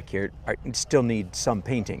back here still need some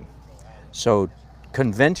painting. So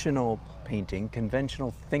conventional painting,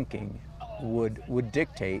 conventional thinking would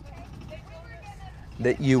dictate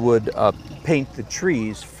that you would paint the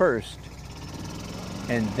trees first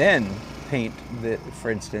and then paint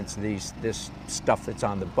for instance, this stuff that's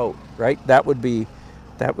on the boat, right? That would be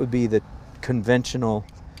the conventional,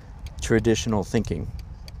 traditional thinking.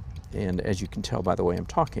 And as you can tell by the way I'm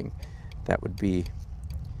talking, that would be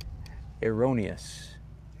erroneous,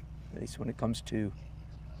 at least when it comes to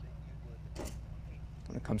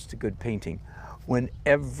good painting.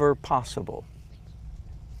 Whenever possible.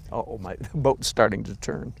 Oh, my boat's starting to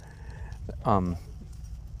turn.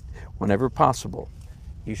 Whenever possible,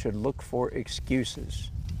 you should look for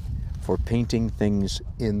excuses for painting things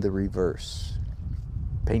in the reverse,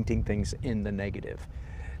 painting things in the negative.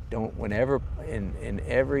 Don't, whenever, in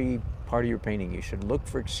every part of your painting, you should look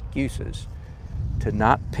for excuses to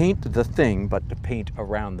not paint the thing, but to paint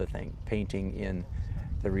around the thing, painting in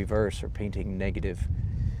the reverse or painting negative.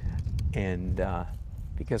 And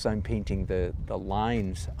because I'm painting the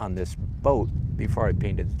lines on this boat before I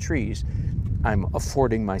painted the trees, I'm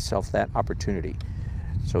affording myself that opportunity.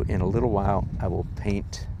 So in a little while, I will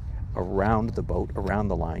paint around the boat, around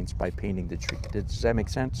the lines, by painting the tree. Does that make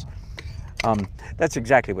sense? That's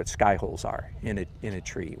exactly what sky holes are in a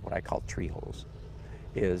tree, what I call tree holes,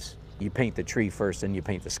 is you paint the tree first and you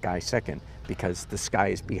paint the sky second, because the sky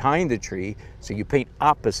is behind the tree, so you paint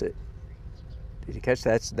opposite. Did you catch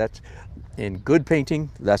that? That's in good painting,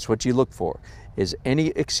 that's what you look for, is any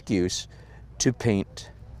excuse to paint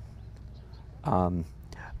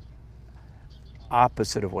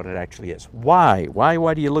opposite of what it actually is. Why?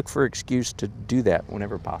 Why do you look for excuse to do that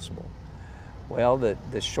whenever possible? Well,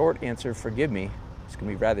 the short answer, forgive me, it's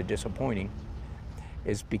going to be rather disappointing,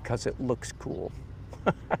 is because it looks cool.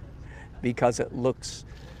 Because it looks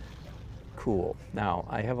cool. Now,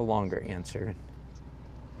 I have a longer answer.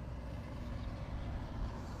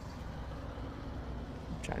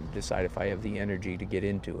 I'm trying to decide if I have the energy to get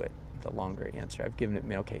into it, the longer answer. I've given it,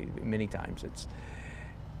 okay, many times. It's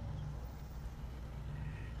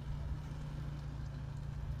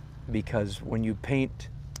because when you paint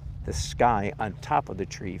the sky on top of the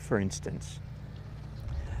tree, for instance,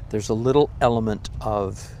 there's a little element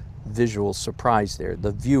of visual surprise there.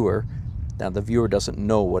 The viewer, now the viewer doesn't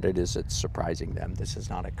know what it is that's surprising them. This is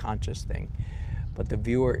not a conscious thing. But the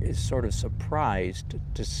viewer is sort of surprised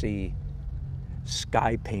to see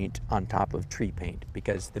sky paint on top of tree paint,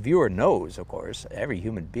 because the viewer knows, of course, every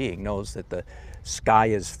human being knows that the sky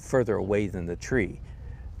is further away than the tree.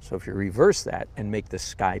 So if you reverse that and make the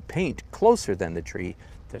sky paint closer than the tree,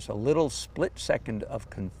 there's a little split second of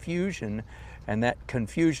confusion, and that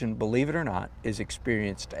confusion, believe it or not, is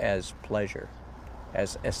experienced as pleasure,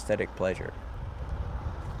 as aesthetic pleasure.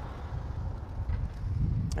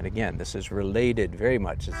 And again, this is related very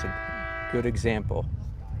much. It's a good example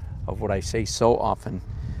of what I say so often.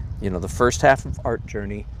 You know, the first half of art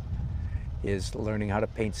journey is learning how to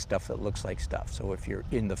paint stuff that looks like stuff. So if you're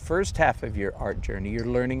in the first half of your art journey, you're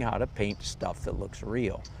learning how to paint stuff that looks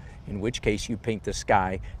real. In which case you paint the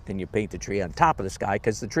sky, then you paint the tree on top of the sky,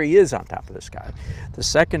 because the tree is on top of the sky. The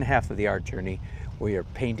second half of the art journey, we are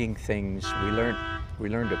painting things. We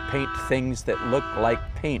learn to paint things that look like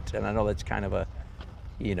paint. And I know that's kind of a,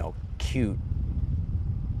 you know, cute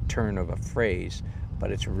turn of a phrase,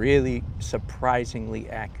 but it's really surprisingly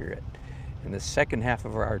accurate. In the second half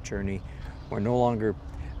of our art journey, we're no longer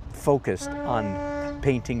focused on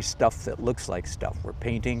painting stuff that looks like stuff.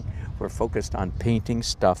 We're focused on painting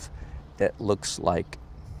stuff that looks like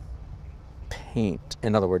paint.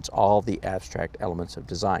 In other words, all the abstract elements of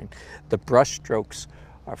design. The brush strokes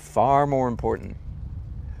are far more important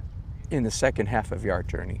in the second half of your art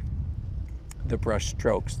journey. The brush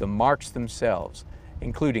strokes, the marks themselves,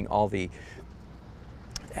 including all the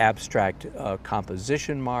abstract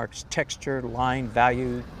composition marks, texture, line,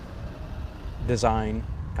 value, design,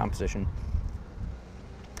 composition.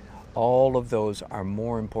 All of those are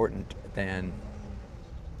more important than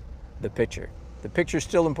the picture. The picture's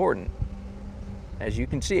still important, as you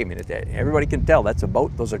can see. I mean, everybody can tell that's a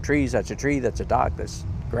boat, those are trees, that's a tree, that's a dock, that's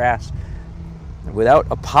grass. And without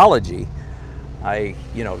apology,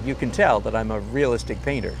 you can tell that I'm a realistic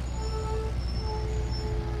painter.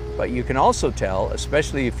 But you can also tell,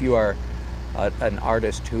 especially if you are an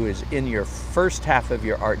artist who is in your first half of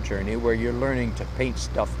your art journey, where you're learning to paint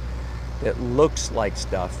stuff that looks like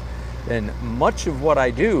stuff, then much of what I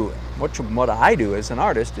do as an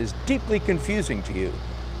artist is deeply confusing to you,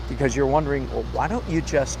 because you're wondering, well, why don't you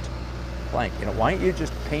just blank? Why don't you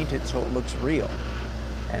just paint it so it looks real?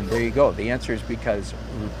 And there you go. The answer is because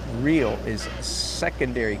real is a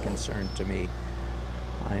secondary concern to me.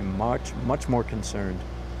 I'm much more concerned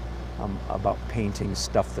about painting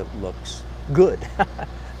stuff that looks good,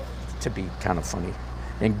 to be kind of funny.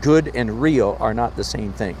 And good and real are not the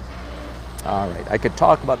same thing. All right, I could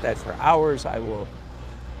talk about that for hours. I will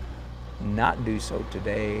not do so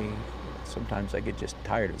today. Sometimes I get just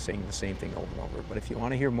tired of saying the same thing over and over. But if you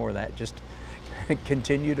want to hear more of that, just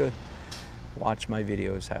continue to watch my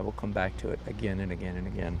videos. I will come back to it again and again and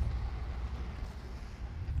again.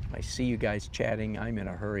 I see you guys chatting. I'm in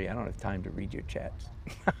a hurry. I don't have time to read your chats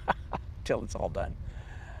till it's all done.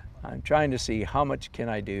 I'm trying to see how much can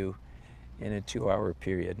I do in a 2-hour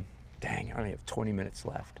period. Dang, I only have 20 minutes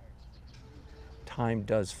left. Time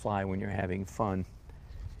does fly when you're having fun.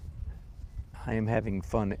 I am having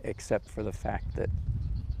fun, except for the fact that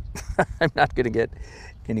I'm not going to get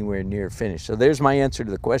anywhere near finished. So there's my answer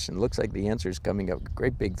to the question. Looks like the answer is coming up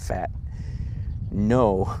great big fat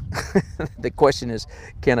no. The question is,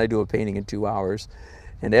 can I do a painting in 2 hours?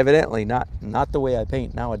 And evidently not the way I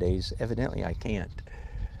paint nowadays. Evidently I can't.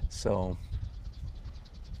 So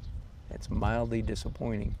it's mildly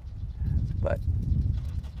disappointing. But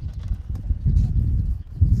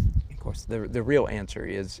of course the real answer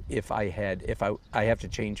is if I have to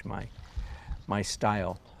change my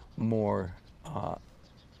style more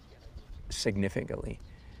significantly.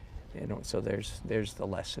 You know, so there's the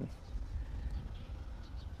lesson.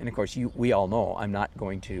 And of course, we all know I'm not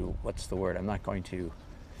going to, what's the word? I'm not going to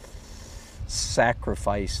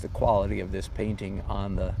sacrifice the quality of this painting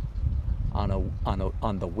on the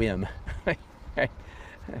whim.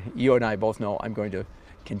 You and I both know I'm going to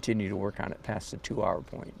continue to work on it past the 2-hour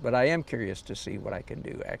point. But I am curious to see what I can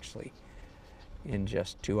do actually in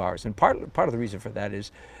just 2 hours. And part of the reason for that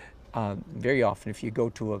is very often if you go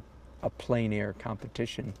to a plein air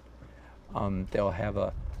competition, they'll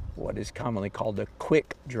have what is commonly called a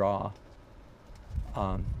quick draw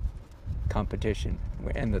competition,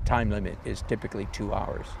 and the time limit is typically 2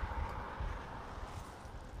 hours.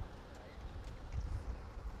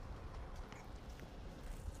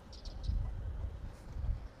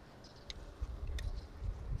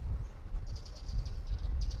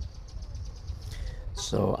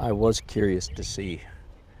 So I was curious to see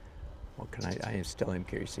what can I still am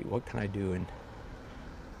curious to see what can I do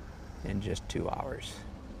in just 2 hours.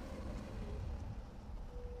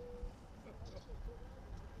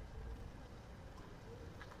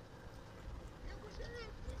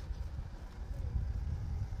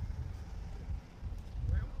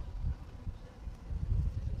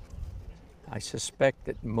 I suspect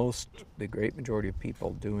that the great majority of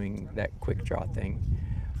people doing that quick draw thing,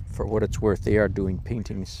 for what it's worth, they are doing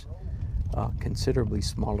paintings considerably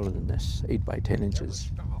smaller than this, 8 by 10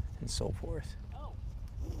 inches and so forth.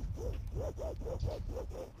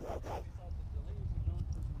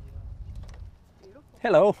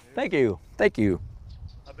 Hello, thank you, thank you.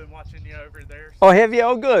 I've been watching you over there. Oh, have you?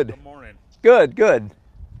 Oh, good. Good morning. Good, good.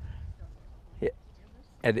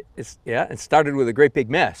 And it started with a great big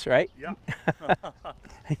mess, right? Yeah.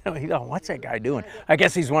 You know, what's that guy doing? I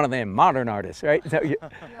guess he's one of them modern artists, right? No,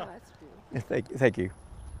 that's beautiful. Thank you.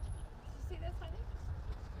 See this, honey?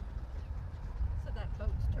 So that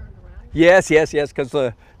boat's turned around. Yes, because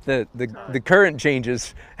the current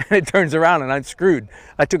changes and it turns around and I'm screwed.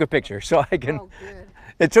 I took a picture so I can. Oh, good.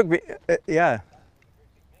 It took me, yeah.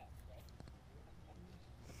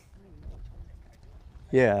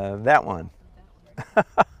 Yeah, that one.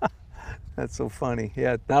 That's so funny.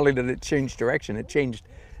 Yeah, not only did it change direction, it changed,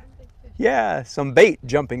 yeah, some bait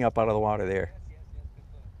jumping up out of the water there.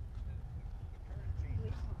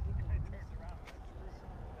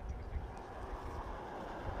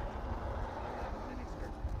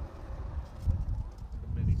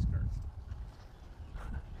 The mini skirt.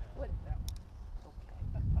 What?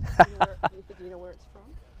 Okay. Do you know where it's from?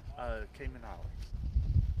 Cayman Islands.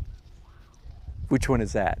 Which one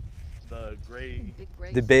is that? The gray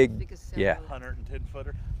The big, biggest yeah. sailboat. 110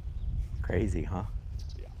 footer. Crazy, huh?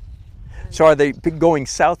 Yeah. So are they going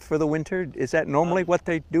south for the winter? Is that normally what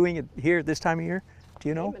they're doing here this time of year? Do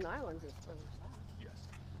you know? Cayman Islands is further south. Yes.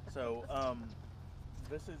 So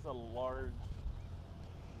this is a large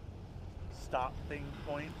stopping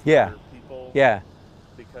point Yeah. for people. Yeah.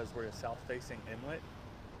 Because we're a south-facing inlet.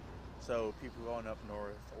 So people going up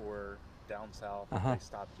north or down south, Uh-huh. they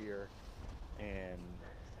stop here, and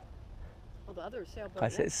Well, the other sailboat I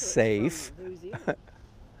said next to it's safe. from New Zealand.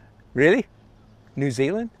 Really? New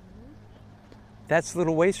Zealand? That's a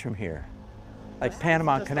little ways from here. Like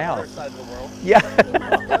Panama just the Canal. other side of the world. Yeah. You must go through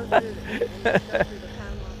the Panama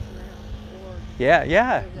Canal or Yeah,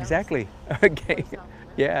 down exactly. south. Okay. Go south from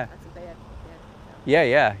there. Yeah. That's a bad.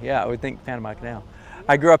 Yeah, I would think Panama Canal.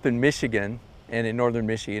 I grew up in Michigan, and in northern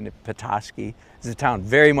Michigan, in Petoskey. It's a town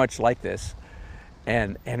very much like this.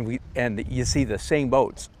 And you see the same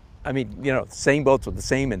boats. I mean, you know, same boats with the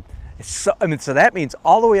same, and so that means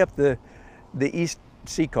all the way up the east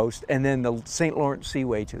seacoast and then the St. Lawrence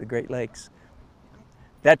Seaway to the Great Lakes.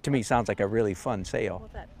 That to me sounds like a really fun sail. Well,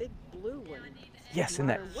 that big blue one. Yes, and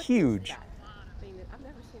that modern, what is huge. that? I mean, I've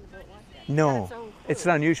never seen a boat like that. No, Its own it's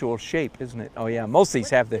crew. an unusual shape, isn't it? Oh yeah, most of these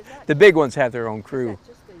What- have is that- the big ones have their own Is crew. that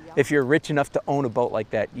just a yacht? If you're rich enough to own a boat like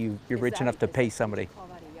that, you're Is rich that- enough to is pay that- somebody. would you call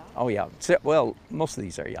that a yacht? Oh yeah, well, most of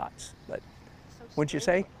these are yachts, but So wouldn't you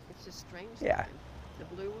strange. say? It's just strange. Yeah. looking. The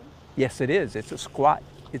blue one, yes, it is. It's a squat.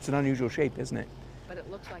 It's an unusual shape, isn't it? but it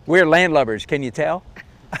looks like We're landlubbers, can you tell?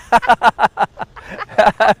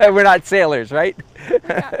 We're not sailors, right? We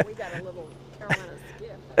got a little Carolina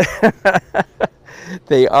skiff.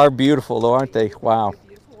 They are beautiful, though, aren't they? Wow.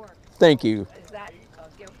 Beautiful work. Thank you. Is that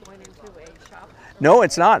a gift going into a shop? No,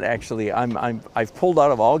 it's not actually. I've pulled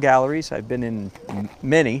out of all galleries. I've been in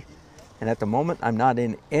many, and at the moment I'm not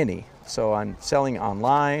in any. So I'm selling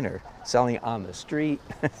online or selling on the street.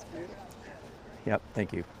 Yep.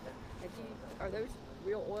 Thank you. Are those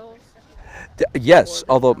real oils? Yes,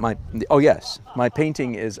 although my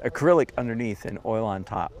painting is acrylic underneath and oil on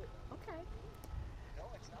top. Okay.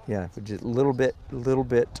 Yeah, just a little bit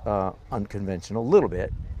unconventional, a little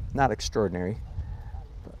bit, not extraordinary,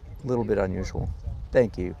 but a little bit unusual.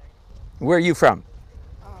 Thank you. Where are you from?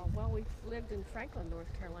 Well, we've lived in Franklin, North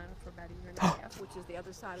Carolina for about a year and a half, which is the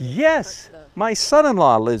other side of the Yes, my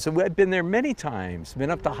son-in-law lives. I've been there many times. Been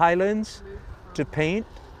up to Highlands to paint.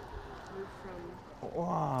 Moved from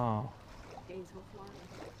Wow. Gainesville, Florida.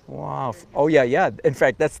 Wow. Oh yeah. In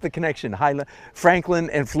fact, that's the connection. Franklin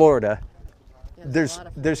and Florida. Yeah,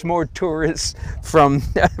 There's more tourists from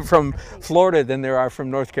from Florida than there are from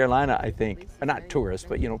North Carolina, I think. Not tourists,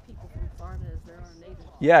 but people from Florida as there are natives.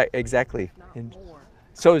 Yeah, exactly. Not And more.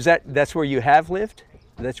 so that's where you have lived?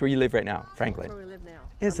 That's where you live right now, Franklin. That's where we live now.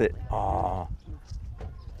 Is it? Oh.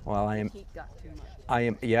 Well, The heat got too much. I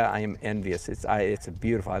am envious. It's a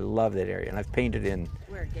beautiful. I love that area, and I've painted in.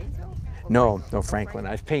 Where, Gainesville? No, Franklin.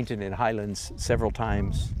 I've painted in Highlands several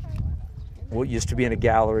times. What used to be in a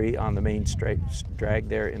gallery on the main drag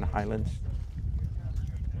there in Highlands.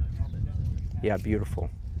 Yeah, beautiful.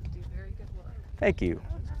 Do very good work. Thank you.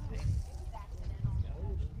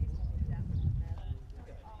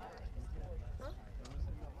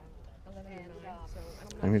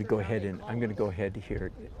 I'm going to go ahead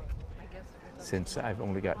here, since I've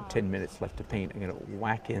only got 10 minutes left to paint. I'm going to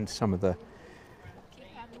whack in some of the. Keep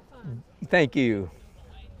having fun. Thank you.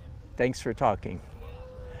 Thanks for talking.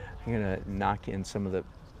 I'm going to knock in some of the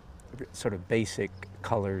sort of basic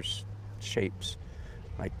colors, shapes,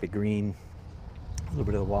 like the green, a little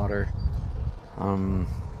bit of the water.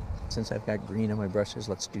 Since I've got green on my brushes,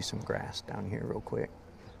 let's do some grass down here real quick.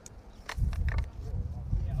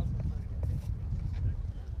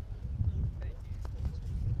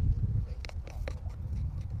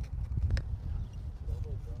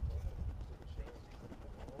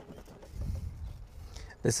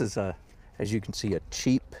 This is as you can see, a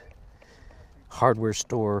cheap hardware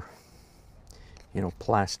store,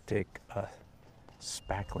 plastic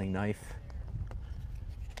spackling knife,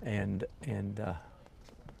 and I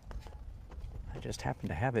just happen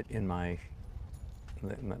to have it in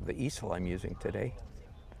the easel I'm using today.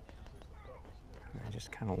 I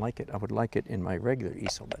just kind of like it. I would like it in my regular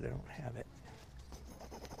easel, but I don't have it.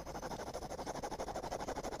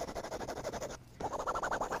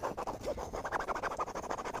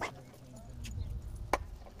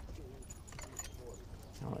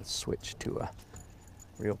 Now let's switch to a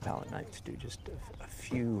real palette knife to do just a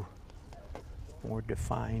few more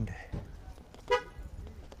defined.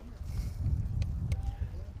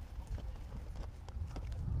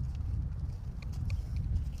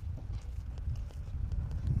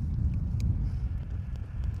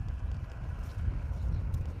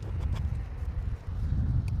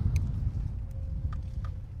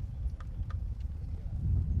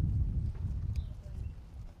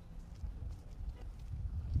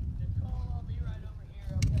 I'll be right over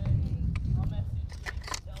here, okay? I'll message you,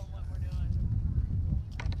 tell them what we're doing.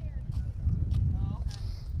 Oh, okay.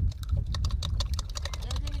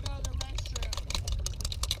 They're gonna go to the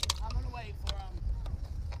restroom. I'm gonna wait for them.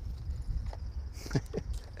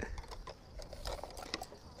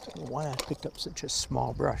 I don't know why I picked up such a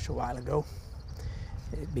small brush a while ago.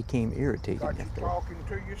 It became irritating Got you after. talking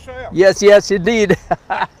to yourself. Yes, indeed.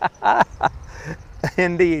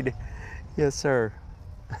 Indeed. Yes, sir.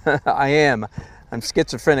 I am. I'm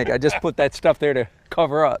schizophrenic. I just put that stuff there to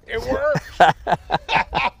cover up. It works.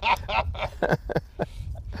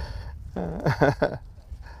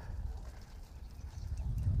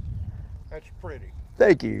 That's pretty.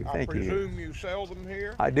 Thank you. I Thank you. presume you sell them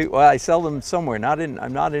here? I do. Well, I sell them somewhere.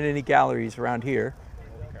 I'm not in any galleries around here.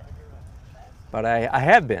 Okay. But I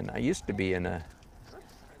have been. I used to be in a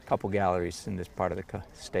couple galleries in this part of the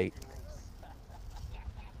state.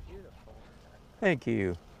 Thank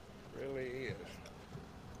you. Really is.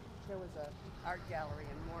 There was an art gallery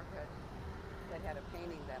in Moorhead that had a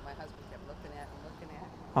painting that my husband kept looking at and looking at.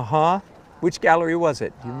 Uh-huh. Which gallery was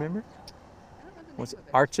it? Do you remember? I don't know the name Was it of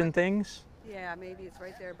it. Arts and Things? Yeah, maybe it's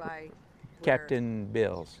right there by where- Captain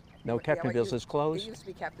Bill's. No, yeah, Captain what Bill's used- is closed? It used to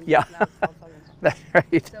be Captain Yeah. Bill's, now it's called Southern. That's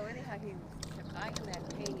right. So anyhow, he kept eyeing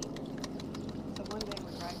that painting. So one day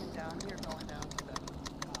we're driving down here, going down to the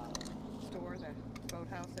store, the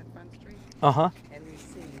house at Front Street, Uh-huh. and you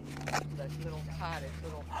see the little cottage,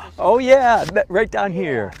 little fishing. Oh yeah, right down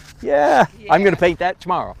here. Yeah. I'm gonna Yeah. paint that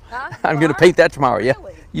tomorrow. Huh? I'm You gonna are? paint that tomorrow. Yeah.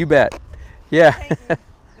 Really? You bet. Yeah. Painting the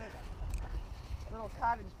little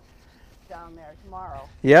cottage down there tomorrow.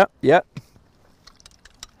 Yep. Yep.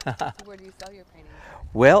 Where do you sell your paintings?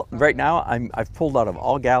 Well, right now I've pulled out of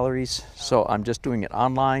all galleries, so I'm just doing it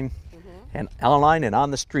online and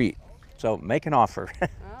on the street. So make an offer. Oh,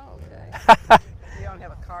 okay. You don't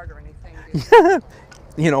have a card or anything, do you?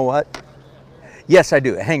 You know what? Yes, I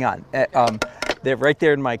do. Hang on. They're right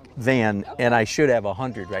there in my van, and I should have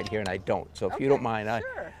 100 right here, and I don't. So if you don't mind,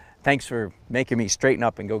 Sure. thanks for making me straighten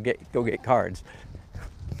up and go get cards.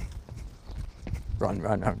 Run,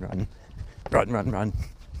 run, run, run, run, run, run.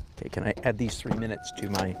 Okay, can I add these 3 minutes to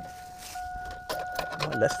my?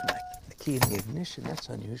 Oh, I left the key in the ignition. That's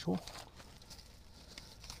unusual.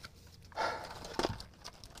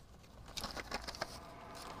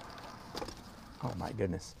 Oh my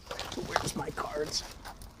goodness. Where's my cards?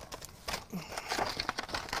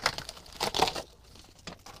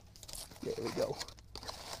 There we go.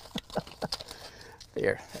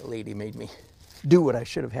 There, that lady made me do what I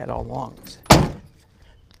should have had all along.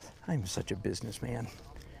 I'm such a businessman.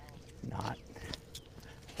 Not.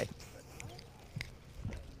 Hey.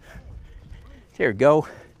 There you go.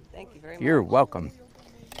 Thank you very much. You're welcome.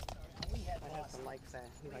 My husband likes that.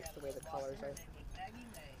 He likes the way the colors are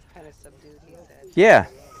kind of subdued. He said. Yeah.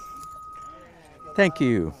 Thank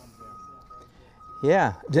you.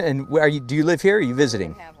 Yeah. And where are you? Do you live here? Or are you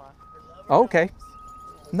visiting? Havelock. Oh, okay.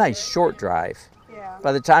 Nice short drive. Yeah.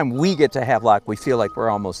 By the time we get to Havelock, we feel like we're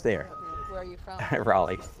almost there. Where are you from?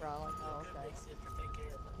 Raleigh. Raleigh. Oh, okay.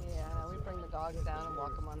 Yeah, we bring the dogs down and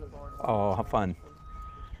walk them on the boardwalk. Oh, how fun.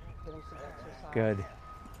 Get them some exercise. Good. You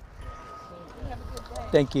have a good day.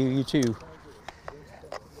 Thank you. You too.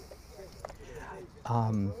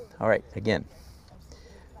 All right. Again,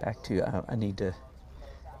 back to I need to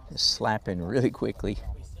slap in really quickly.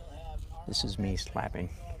 This is me slapping.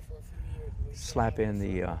 Slap in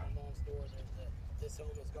the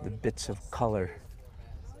bits of color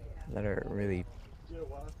that are really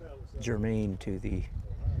germane to the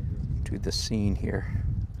scene here.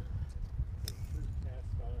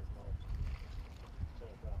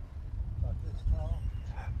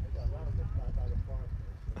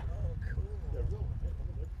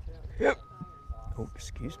 Yep. Oh,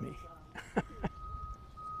 excuse me.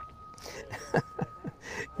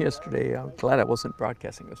 Yesterday, I'm glad I wasn't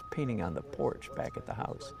broadcasting. I was painting on the porch back at the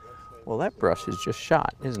house. Well, that brush is just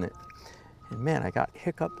shot, isn't it? And man, I got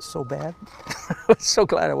hiccups so bad. I was so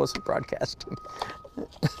glad I wasn't broadcasting.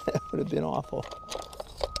 That would have been awful.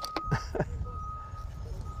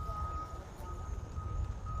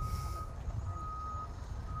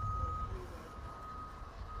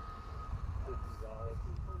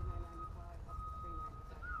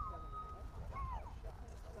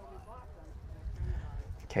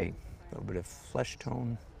 Okay, a little bit of flesh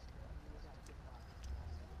tone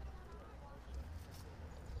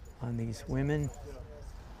on these women.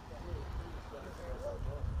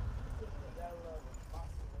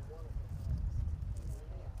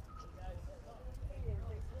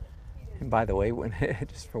 And by the way, when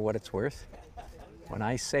just for what it's worth, when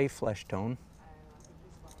I say flesh tone,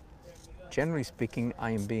 generally speaking,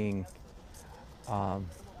 I am being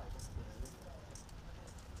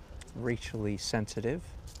racially sensitive,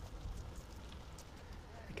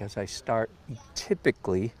 because I start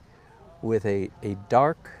typically with a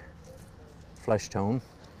dark flesh tone,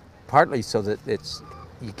 partly so that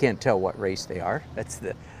you can't tell what race they are. That's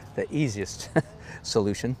the easiest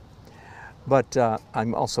solution. But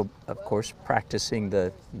I'm also, of course, practicing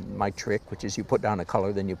my trick, which is you put down a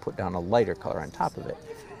color, then you put down a lighter color on top of it.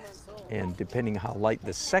 And depending how light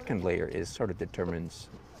the second layer is, sort of determines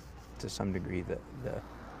to some degree the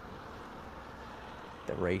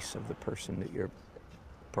race of the person that you're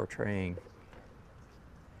portraying.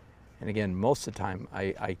 And again, most of the time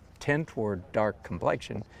I tend toward dark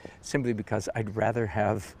complexion simply because I'd rather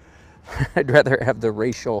have the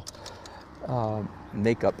racial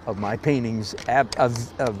makeup of my paintings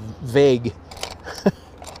vague.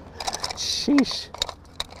 Sheesh.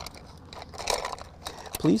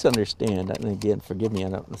 Please understand, and again, forgive me,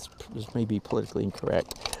 this may be politically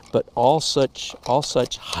incorrect, but all such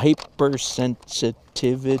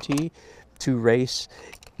hypersensitivity to race,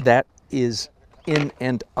 that is in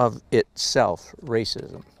and of itself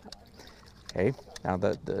racism. Okay, now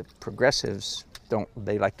the progressives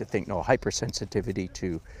they like to think, no, hypersensitivity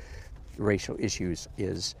to racial issues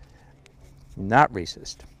is not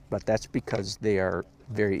racist, but that's because they are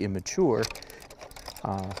very immature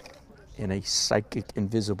in a psychic,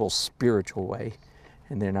 invisible, spiritual way,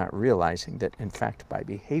 and they're not realizing that, in fact, by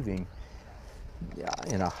behaving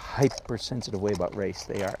in a hypersensitive way about race,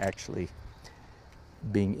 they are actually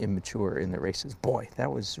being immature in their races. Boy,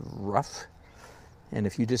 that was rough. And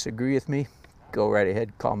if you disagree with me, go right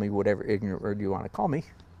ahead, call me whatever ignorant word you want to call me.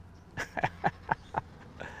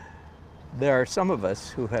 There are some of us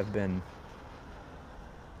who have been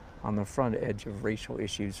on the front edge of racial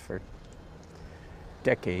issues for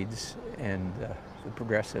decades, and the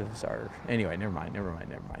progressives are, anyway, never mind.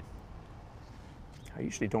 I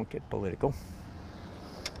usually don't get political.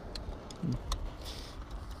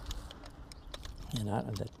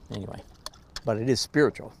 Anyway, but it is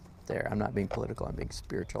spiritual there. I'm not being political, I'm being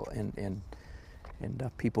spiritual. And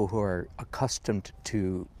people who are accustomed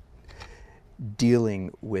to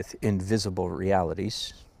dealing with invisible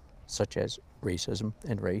realities, such as racism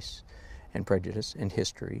and race and prejudice and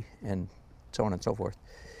history and so on and so forth,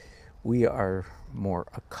 we are more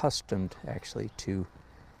accustomed actually to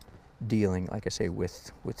dealing, like I say,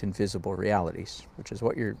 with invisible realities, which is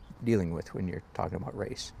what you're dealing with when you're talking about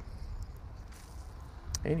race.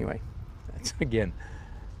 Anyway, that's, again,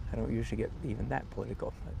 I don't usually get even that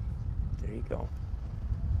political, but there you go.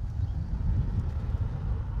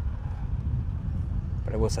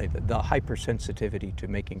 But I will say that the hypersensitivity to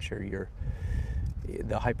making sure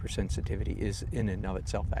the hypersensitivity is in and of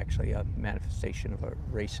itself actually a manifestation of a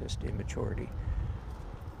racist immaturity.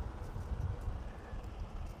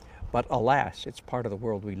 But alas, it's part of the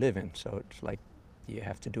world we live in, so it's like you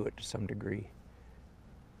have to do it to some degree.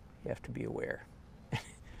 You have to be aware.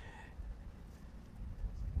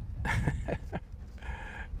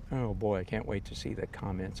 Oh boy, I can't wait to see the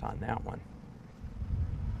comments on that one.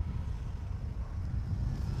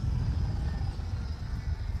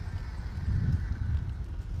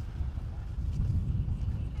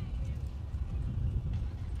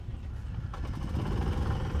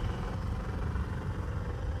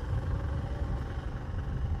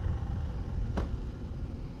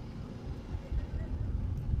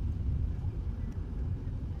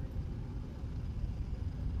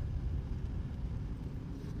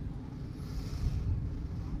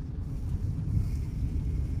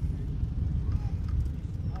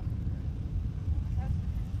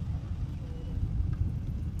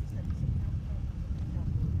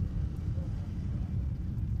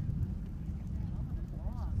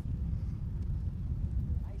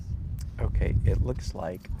 Okay, it looks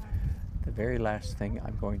like the very last thing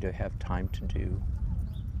I'm going to have time to do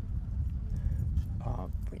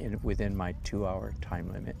within my 2-hour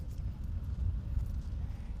time limit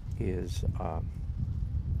is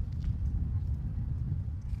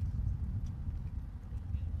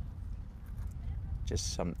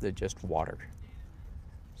just water.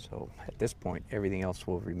 So at this point, everything else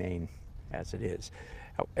will remain as it is.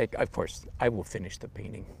 Of course, I will finish the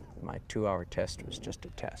painting. My 2-hour test was just a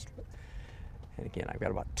test. And again, I've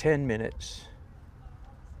got about 10 minutes.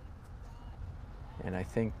 And I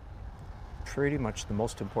think pretty much the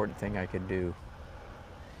most important thing I can do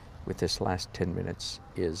with this last 10 minutes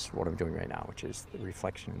is what I'm doing right now, which is the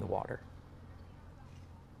reflection in the water.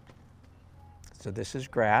 So this is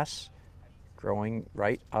grass growing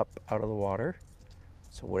right up out of the water.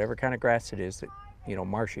 So whatever kind of grass it is, that, you know,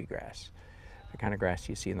 marshy grass, the kind of grass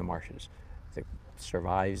you see in the marshes that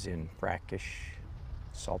survives in brackish,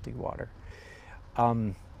 salty water.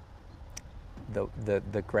 The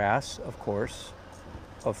grass, of course,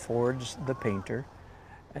 affords the painter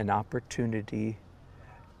an opportunity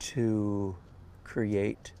to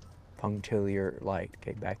create punctiliar light.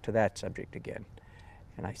 Okay, back to that subject again.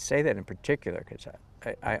 And I say that in particular because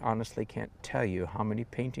I honestly can't tell you how many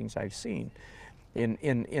paintings I've seen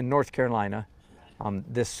in North Carolina,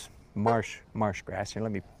 this marsh grass. And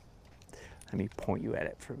let me point you at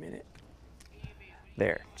it for a minute.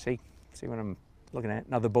 There, see what I'm looking at?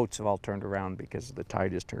 Now the boats have all turned around because the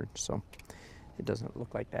tide has turned, so it doesn't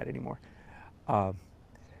look like that anymore. But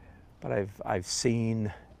I've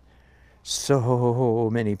seen so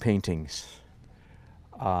many paintings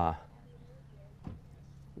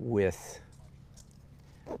with,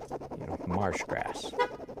 you know, marsh grass,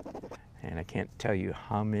 and I can't tell you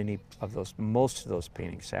how many of those. Most of those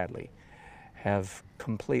paintings, sadly, have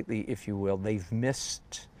completely, if you will, they've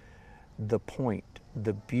missed the point,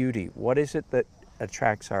 the beauty. What is it that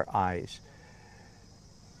attracts our eyes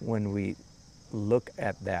when we look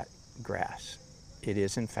at that grass? It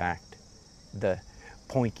is, in fact, the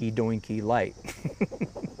poinky doinky light.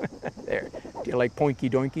 There. Do you like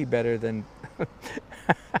poinky doinky better than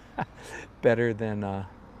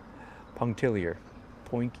punctiliar?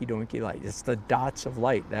 Poinky doinky light. It's the dots of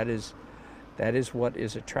light. That is what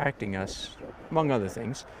is attracting us, among other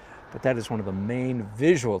things, but that is one of the main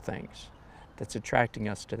visual things that's attracting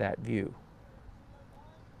us to that view.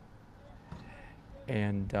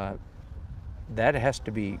 And that has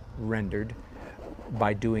to be rendered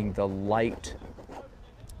by doing the light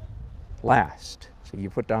last. So you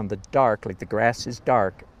put down the dark, like the grass is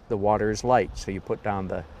dark, the water is light. So you put down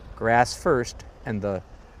the grass first and the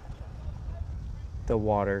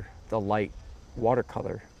water, the light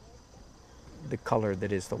watercolor, the color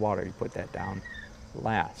that is the water, you put that down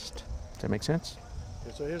last. Does that make sense?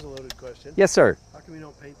 Okay, so here's a loaded question. Yes, sir. How come you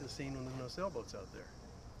don't paint the scene when there's no sailboats out there?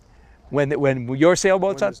 When your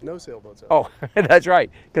sailboat's When out? there's no sailboats out Oh, that's right,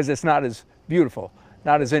 because it's not as beautiful,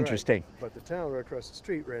 not as Right. interesting. But the town right across the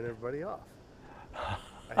street ran everybody off.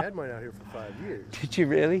 I had mine out here for 5 years. Did you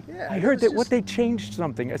really? Yeah, I it heard was that what just- they changed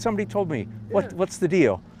something. Somebody told me. Yeah. What's the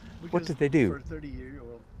deal? What Because did they do? For 30 years,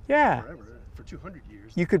 well, Yeah. forever, for 200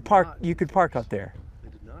 years. You they could did park. not You could park enforce- out there. They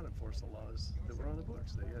did not enforce the laws that were on the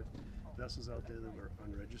books. They had vessels out there that were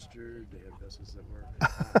unregistered. They had vessels that were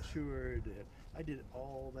uninsured. I did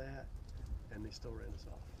all that, and they still ran us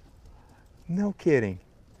off. No kidding.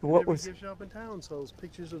 And What every was? gift shop in town sells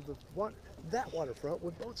pictures of that waterfront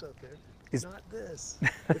with boats out there. Is- Not this.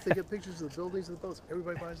 If they get pictures of the buildings and the boats,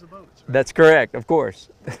 everybody buys the boats. Right? That's correct. Of course.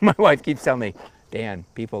 My wife keeps telling me, Dan,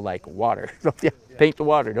 people like water. Yeah, paint the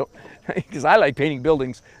water, don't? Because I like painting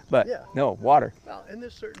buildings, but Yeah. no water. Well, and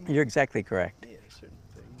there's certain You're exactly correct. yeah, certain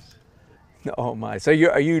things. Oh my. So you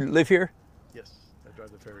live here? Yes, I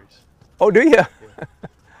drive the ferries. Oh, do you?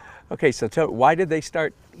 Okay. So why did they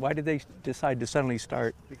start? Why did they decide to suddenly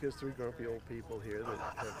start? Because 3 grumpy old people here that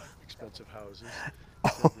have expensive houses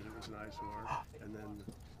said that it was an eyesore, and then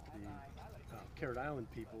the Carrot Island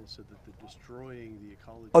people said that they're destroying the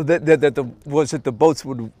ecology. Oh, was it the boats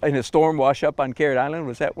would in a storm wash up on Carrot Island?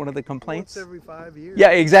 Was that one of the complaints? Once every 5 years. Yeah,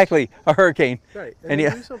 exactly. A hurricane. Right. And they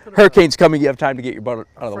yeah, do something about hurricane's coming. You have time to get your boat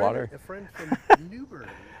out of the friend- water. A friend from Newburgh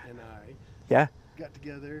and I Yeah. got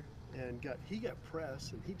together and he got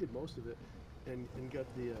press and he did most of it and got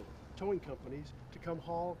the towing companies to come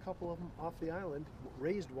haul a couple of them off the island,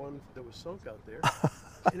 raised one that was sunk out there,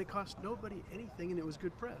 and it cost nobody anything and it was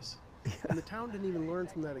good press. And the town didn't even learn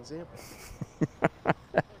from that example.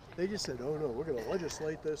 They just said, oh no, we're going to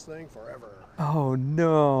legislate this thing forever. Oh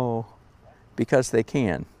no, because they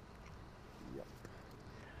can. Yep.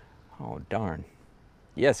 Oh darn.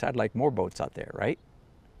 Yes, I'd like more boats out there, right?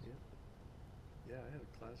 Yeah, I had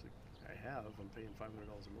a classic. I'm paying $500 a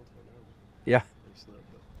month for now. Yeah. They slip,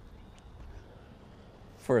 but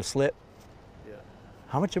For a slip. yeah.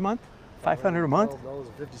 How much a month? 500 a month?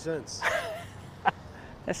 $12.50.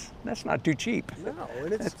 That's not too cheap. No,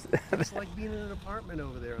 and it's like being in an apartment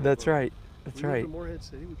over there. on the That's boat. right. That's we lived right. in Morehead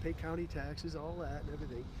City. We pay county taxes, all that, and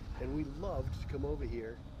everything. And we loved to come over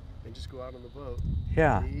here and just go out on the boat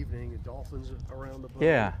Yeah. in the evening. And dolphins around the boat.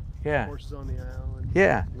 Yeah. Yeah. Horses on the island.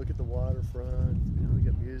 Yeah. Look at the waterfront. You know, we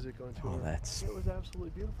got music on tour. Oh, that's- It was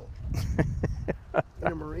absolutely beautiful.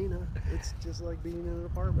 In a marina, it's just like being in an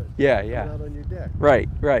apartment. Yeah, Coming yeah. out on your deck. Right,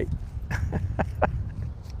 right.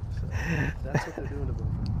 That's what they're doing to Beaufort.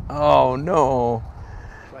 Oh no.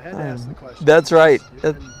 So I had to ask the question. That's right.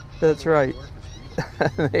 because That's you've been right. doing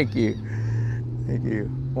the work is Thank you. Thank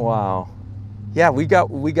you. Wow. Yeah, we got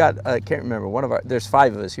I can't remember, there's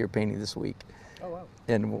 5 of us here painting this week. Oh wow.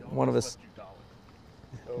 And one of us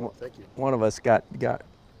Oh, thank you. one of us got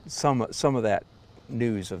some of that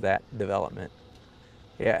news of that development.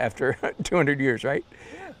 Yeah, after 200 years, right?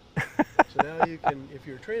 So now you can, if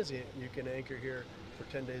you're transient, you can anchor here for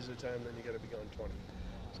 10 days at a time, then you got to be gone 20.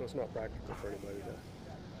 So it's not practical for anybody to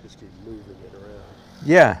just keep moving it around.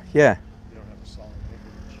 Yeah, yeah. You don't have a solid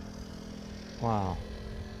anchorage. Wow.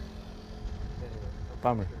 Anyway,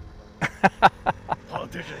 Bummer.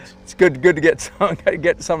 politicians. It's good to get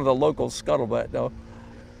some of the local scuttlebutt though.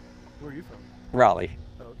 Where are you from? Raleigh.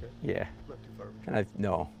 Oh, okay. Yeah. Not too far.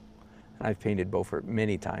 And I've painted Beaufort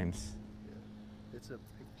many times. It's a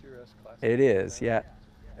picturesque classic. It is, town. yeah.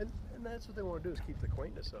 And that's what they want to do is keep the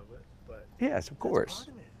quaintness of it. But Yes, of course.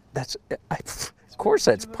 That's part of it. Of course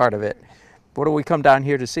that's part of it. What do we come down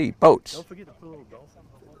here to see? Boats. Don't forget to put a little dolphin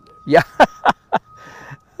in there. Yeah.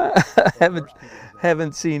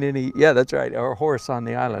 haven't seen any. Yeah, that's right. Or a horse on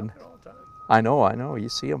the island. All the time. I know. You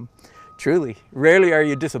see them. Truly. Rarely are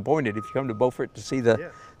you disappointed if you come to Beaufort to see Yeah.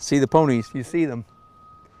 the ponies. You see them.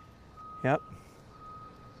 Yep.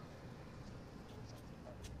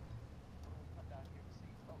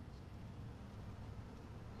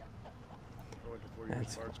 I went to 4 years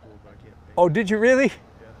That's- of art school, but I can't paint. Oh, did you really? Yeah.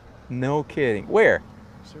 No kidding. Where?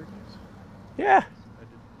 Circus. Yeah. I did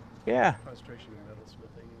Yeah. concentration in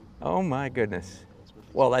metalsmithing. Oh my goodness.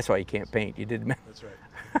 Metalsmithing. Well, that's why you can't paint. You did. That's right.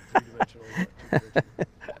 3-dimensional, not 2-dimensional.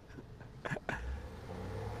 My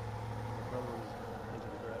brother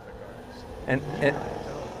And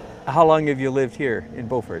how long have you lived here in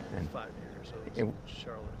Beaufort? And, 5 years. So it's In- in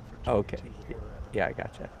Charlotte for okay. 22 before that. Yeah, I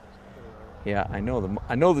gotcha. Yeah, I know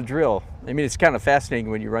the drill. I mean, it's kind of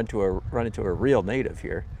fascinating when you run into a real native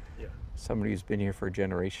here, Yeah. somebody who's been here for a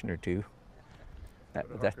generation or two. Go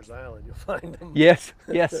to Harker's Island, you'll find them. Yes,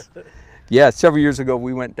 yes. Yeah, several years ago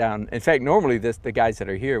we went down. In fact, normally the guys that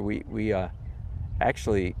are here, we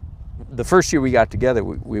actually, the first year we got together,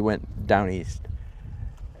 we went down east.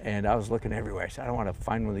 And I was looking everywhere. I said, I don't want to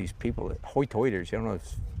find one of these people that hoity-toiters, you know.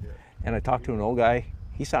 And I talked to an old guy.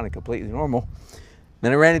 He sounded completely normal.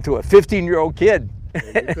 Then I ran into a 15-year-old kid. And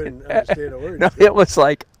you couldn't understand a word. No, it was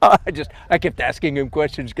like, I kept asking him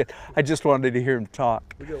questions. I just wanted to hear him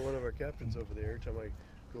talk. We got one of our captains over there. Every time I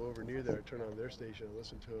go over near there, I turn on their station and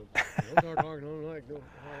listen to him.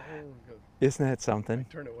 Isn't that something?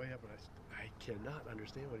 I turn it way up and I cannot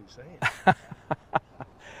understand what he's saying.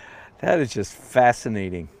 That is just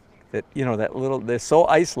fascinating. That, you know, they're so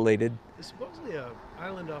isolated. It's supposedly an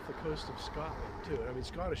island off the coast of Scotland too. I mean,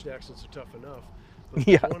 Scottish accents are tough enough. But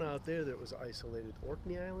Yeah. there's one out there that was isolated.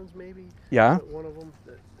 Orkney Islands, maybe? Yeah. Is it one of them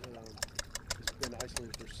that has been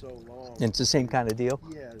isolated for so long? It's the same kind of deal.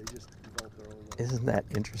 Yeah, they just developed their own Isn't that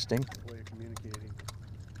interesting? way of communicating.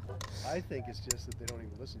 I think it's just that they don't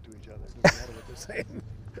even listen to each other. It doesn't matter what they're saying.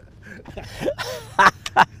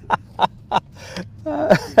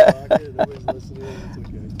 Keep talking, nobody's listening, it's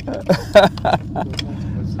okay.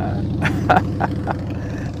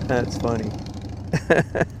 That's funny.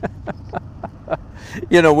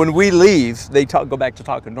 You know, when we leave, they go back to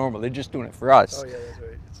talking normal. They're just doing it for us. Oh yeah,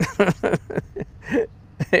 that's right.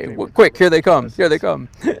 Hey, quick, here they come. Here they come.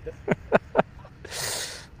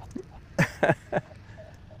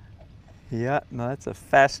 Yeah, no, that's a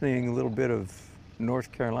fascinating little bit of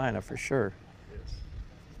North Carolina for sure. Yes.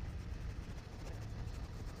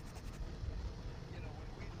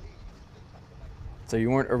 So you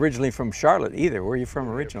weren't originally from Charlotte either. Where are you from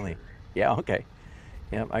originally? Yeah, okay.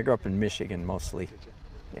 Yeah, I grew up in Michigan mostly.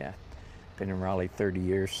 Yeah, been in Raleigh 30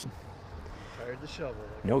 years. Tired the shovel.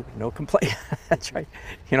 No complaint. That's right.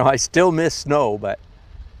 You know, I still miss snow, but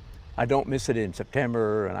I don't miss it in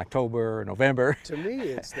September and October, November. To me,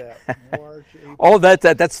 it's that March, April. Oh,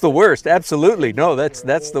 that's the worst. Absolutely. No, that's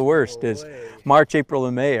the worst. Is March, April,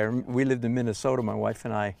 and May. We lived in Minnesota, my wife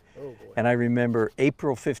and I. Oh boy. And I remember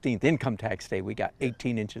April 15th, income tax day, we got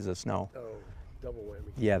 18 inches of snow. Oh, double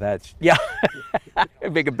whammy. Yeah,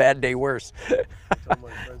 it'd make a bad day worse. I tell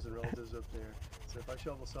my friends and relatives up there, so if I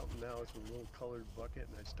shovel something now, it's with a little colored bucket,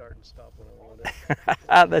 and I start and stop when I want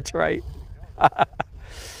it. That's right.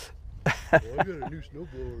 Well, I got a new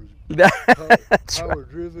snowblower. Power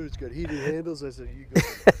driven. It's got heated handles. I said, you go.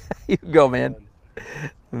 You go, man.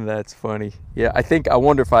 That's funny. Yeah, I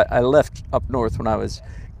wonder if I left up north when I was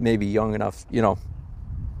maybe young enough, you know.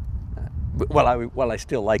 Well, I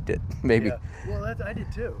still liked it, maybe. Yeah. Well, I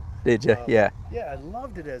did too. Did you? Yeah. Yeah, I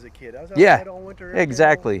loved it as a kid. I was Yeah, outside all winter. every day,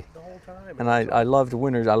 exactly. The whole time. And I loved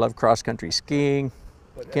winters. I loved cross country skiing.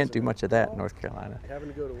 But Can't as do an much of that in adult, North Carolina. Having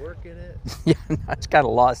to go to work in it. Yeah, no, it's kind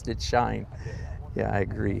of lost its shine. Yeah, I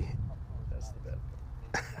agree. That's the bad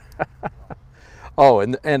part. Oh,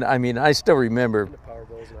 and I mean, I still remember And the power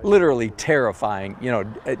bills and literally terrifying, you know,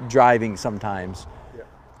 driving sometimes. Yeah.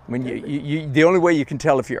 When the only way you can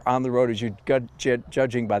tell if you're on the road is you're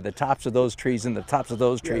judging by the tops of those trees and the tops of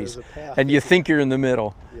those Yeah, trees, there's a path. and you think you're in the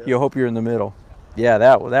middle. Yeah. You hope you're in the middle. Yeah,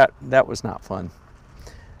 that was not fun.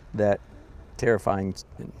 That terrifying.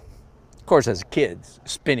 Of course, as kids,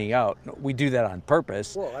 spinning out, we do that on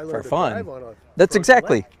purpose Well, I learned for to fun. drive on a That's frozen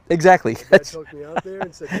exactly, lake. exactly. My dad That's took me out there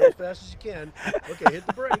and said, go as fast as you can. Okay, hit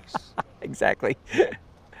the brakes. exactly,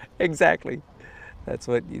 exactly. That's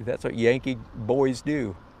what Yankee boys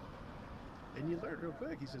do. And you learn real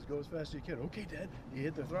quick. He says, go as fast as you can. Okay, Dad. You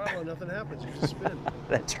hit the throttle and nothing happens. You just spin.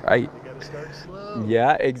 That's right. You got to start slow.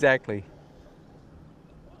 Yeah, exactly.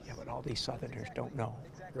 Yeah, but all these Southerners don't know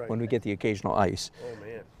Right. when we get the occasional ice. Oh,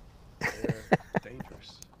 man. They're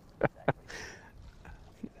dangerous.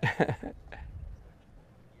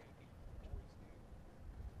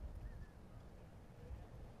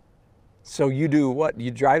 So you do what? You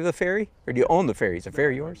drive the ferry, or do you own the ferry? Is the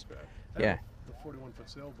ferry yours? I Yeah. have the 41-foot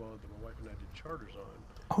sailboat that my wife and I did charters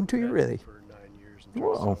on. Oh, do you Had it really? For 9 years and trying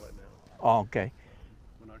to Whoa. sell it now. Oh, okay.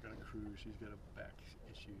 We're not going to cruise. She's got a back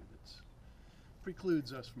issue that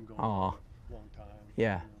precludes us from going Aw. for a long time.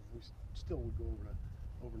 Yeah. We still would go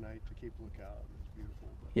overnight to Cape Lookout. It was beautiful.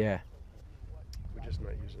 But Yeah. we're just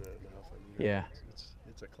not using it enough. I mean, Yeah.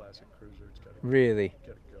 It's a classic cruiser. It's got to Really?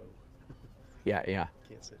 go. Yeah, yeah,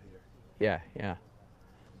 Can't sit here. yeah, yeah.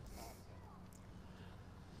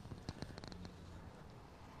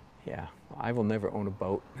 Yeah. I will never own a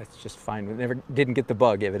boat. That's just fine. We never didn't get the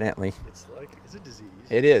bug, evidently. It's like, it's a disease.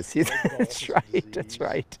 It is. Like golf, That's it's a right. That's disease.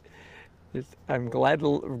 right. I'm glad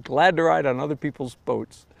to ride on other people's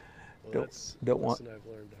boats. Well, that's don't a want- lesson I've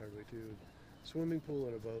learned the hard way too. Swimming pool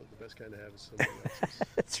and a boat, the best kind to have is somebody else's.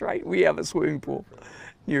 That's right. We have a swimming pool.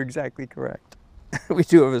 You're exactly correct. We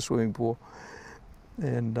do have a swimming pool.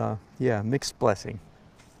 And yeah, mixed blessing.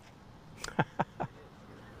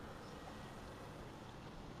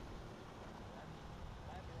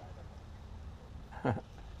 I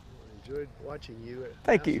enjoyed watching you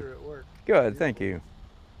Thank after you. at work. Good. Thank you.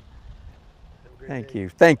 Have a great Thank day. you.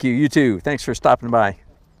 Thank you. You too. Thanks for stopping by.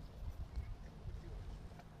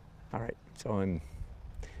 All right. So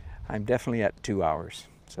I'm definitely at 2 hours.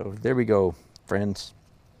 So there we go, friends.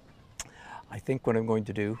 I think what I'm going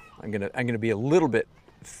to do, I'm gonna be a little bit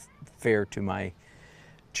fair to my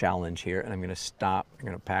challenge here, and I'm gonna stop. I'm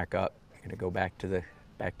gonna pack up. I'm gonna go back to the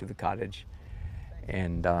cottage,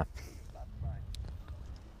 and I'll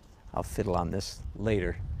fiddle on this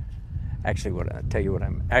later. Actually, I'll tell you what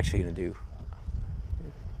I'm actually gonna do.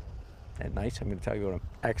 At night, I'm gonna tell you what I'm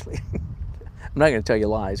actually. I'm not gonna tell you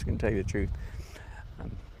lies. I'm gonna tell you the truth.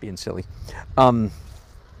 I'm being silly.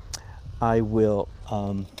 I will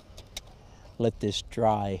let this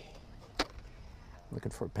dry. I'm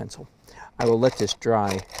looking for a pencil. I will let this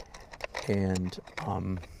dry, and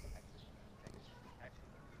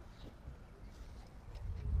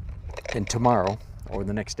tomorrow or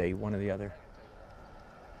the next day, one or the other,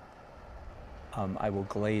 I will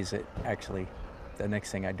glaze it. Actually, the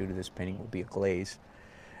next thing I do to this painting will be a glaze,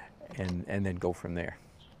 and then go from there.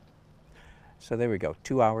 So there we go.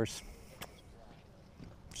 2 hours.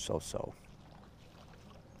 So.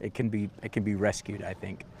 It can be rescued, I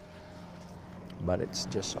think. But it's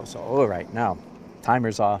just so. All right, now,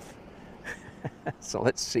 timer's off. So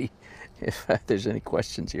let's see if there's any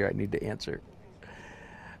questions here I need to answer.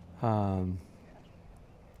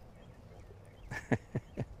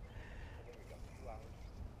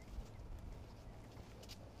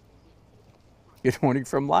 Good morning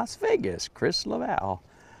from Las Vegas, Chris Laval.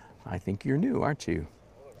 I think you're new, aren't you?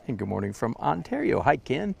 And good morning from Ontario. Hi,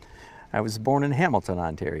 Ken. I was born in Hamilton,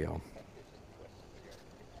 Ontario.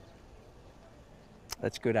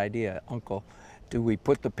 That's a good idea, Uncle. Do we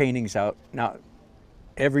put the paintings out? Now,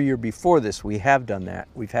 every year before this, we have done that.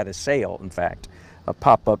 We've had a sale, in fact, a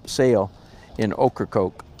pop-up sale in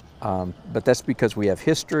Ocracoke. But that's because we have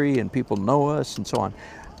history and people know us and so on.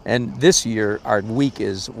 And this year, our week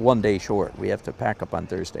is 1 day short. We have to pack up on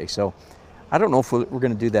Thursday. So I don't know if we're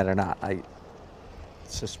going to do that or not. I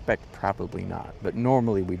suspect probably not. But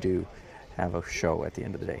normally we do have a show at the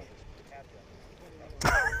end of the day.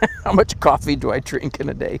 How much coffee do I drink in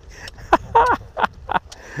a day?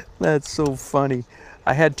 That's so funny.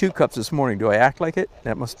 I had 2 cups this morning. Do I act like it?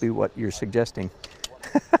 That must be what you're suggesting.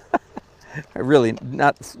 Really,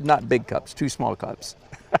 not big cups, 2 small cups.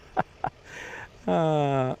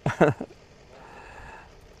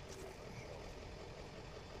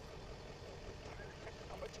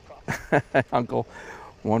 Uncle,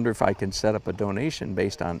 wonder if I can set up a donation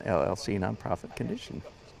based on LLC nonprofit condition.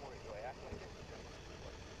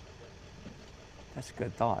 That's a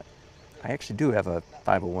good thought. I actually do have a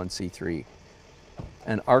 501c3,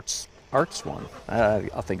 an arts one.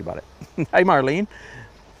 I'll think about it. Hi, Marlene.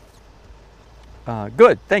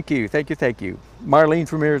 Good. Thank you. Marlene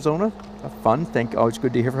from Arizona. Fun. Always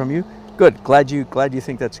good to hear from you. Good. Glad you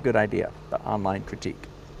think that's a good idea. The online critique.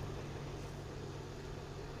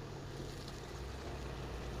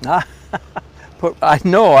 I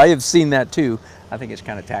know. I have seen that too. I think it's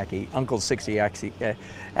kind of tacky. Uncle 60 actually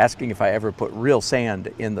asking if I ever put real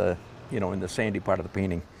sand in the sandy part of the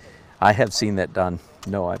painting. I have seen that done.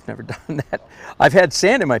 No, I've never done that. I've had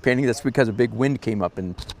sand in my painting. That's because a big wind came up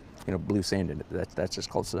and blew sand in it. That's as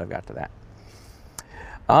close as I've got to that.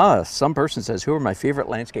 Some person says, who are my favorite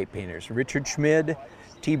landscape painters? Richard Schmid,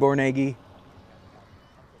 Tibor Nagy,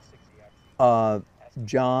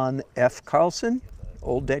 John F. Carlson,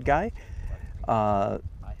 old dead guy,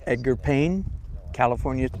 Edgar Payne,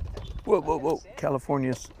 California,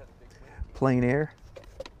 California's plein air,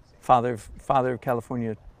 father of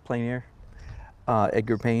California plein air,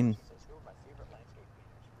 Edgar Payne.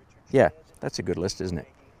 Yeah, that's a good list, isn't it?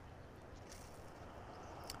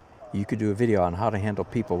 You could do a video on how to handle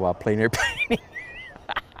people while plein air painting.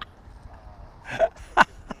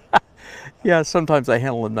 Yeah, sometimes I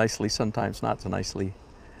handle them nicely, sometimes not so nicely.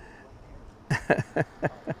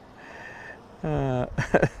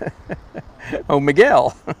 Oh,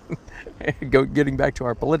 Miguel. Getting back to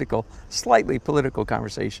our slightly political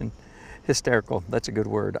conversation. Hysterical, that's a good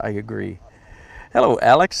word, I agree. Hello,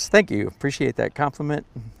 Alex, thank you. Appreciate that compliment.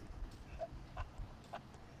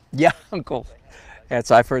 Yeah, Uncle.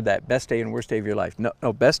 That's, I've heard that. Best day and worst day of your life. No,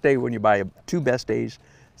 no, best day when you buy two best days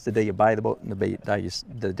is the day you buy the boat and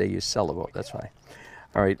the day you sell the boat. That's why.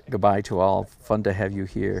 All right, goodbye to all. Fun to have you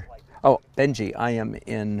here. Oh, Benji, I am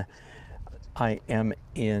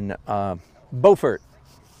in Beaufort,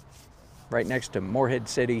 right next to Morehead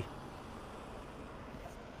City.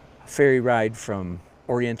 A ferry ride from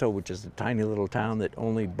Oriental, which is a tiny little town that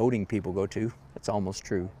only boating people go to. That's almost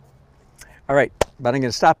true. All right, but I'm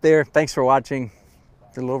going to stop there. Thanks for watching.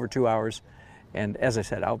 A little over 2 hours. And as I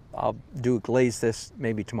said, I'll glaze this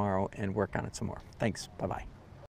maybe tomorrow and work on it some more. Thanks. Bye-bye.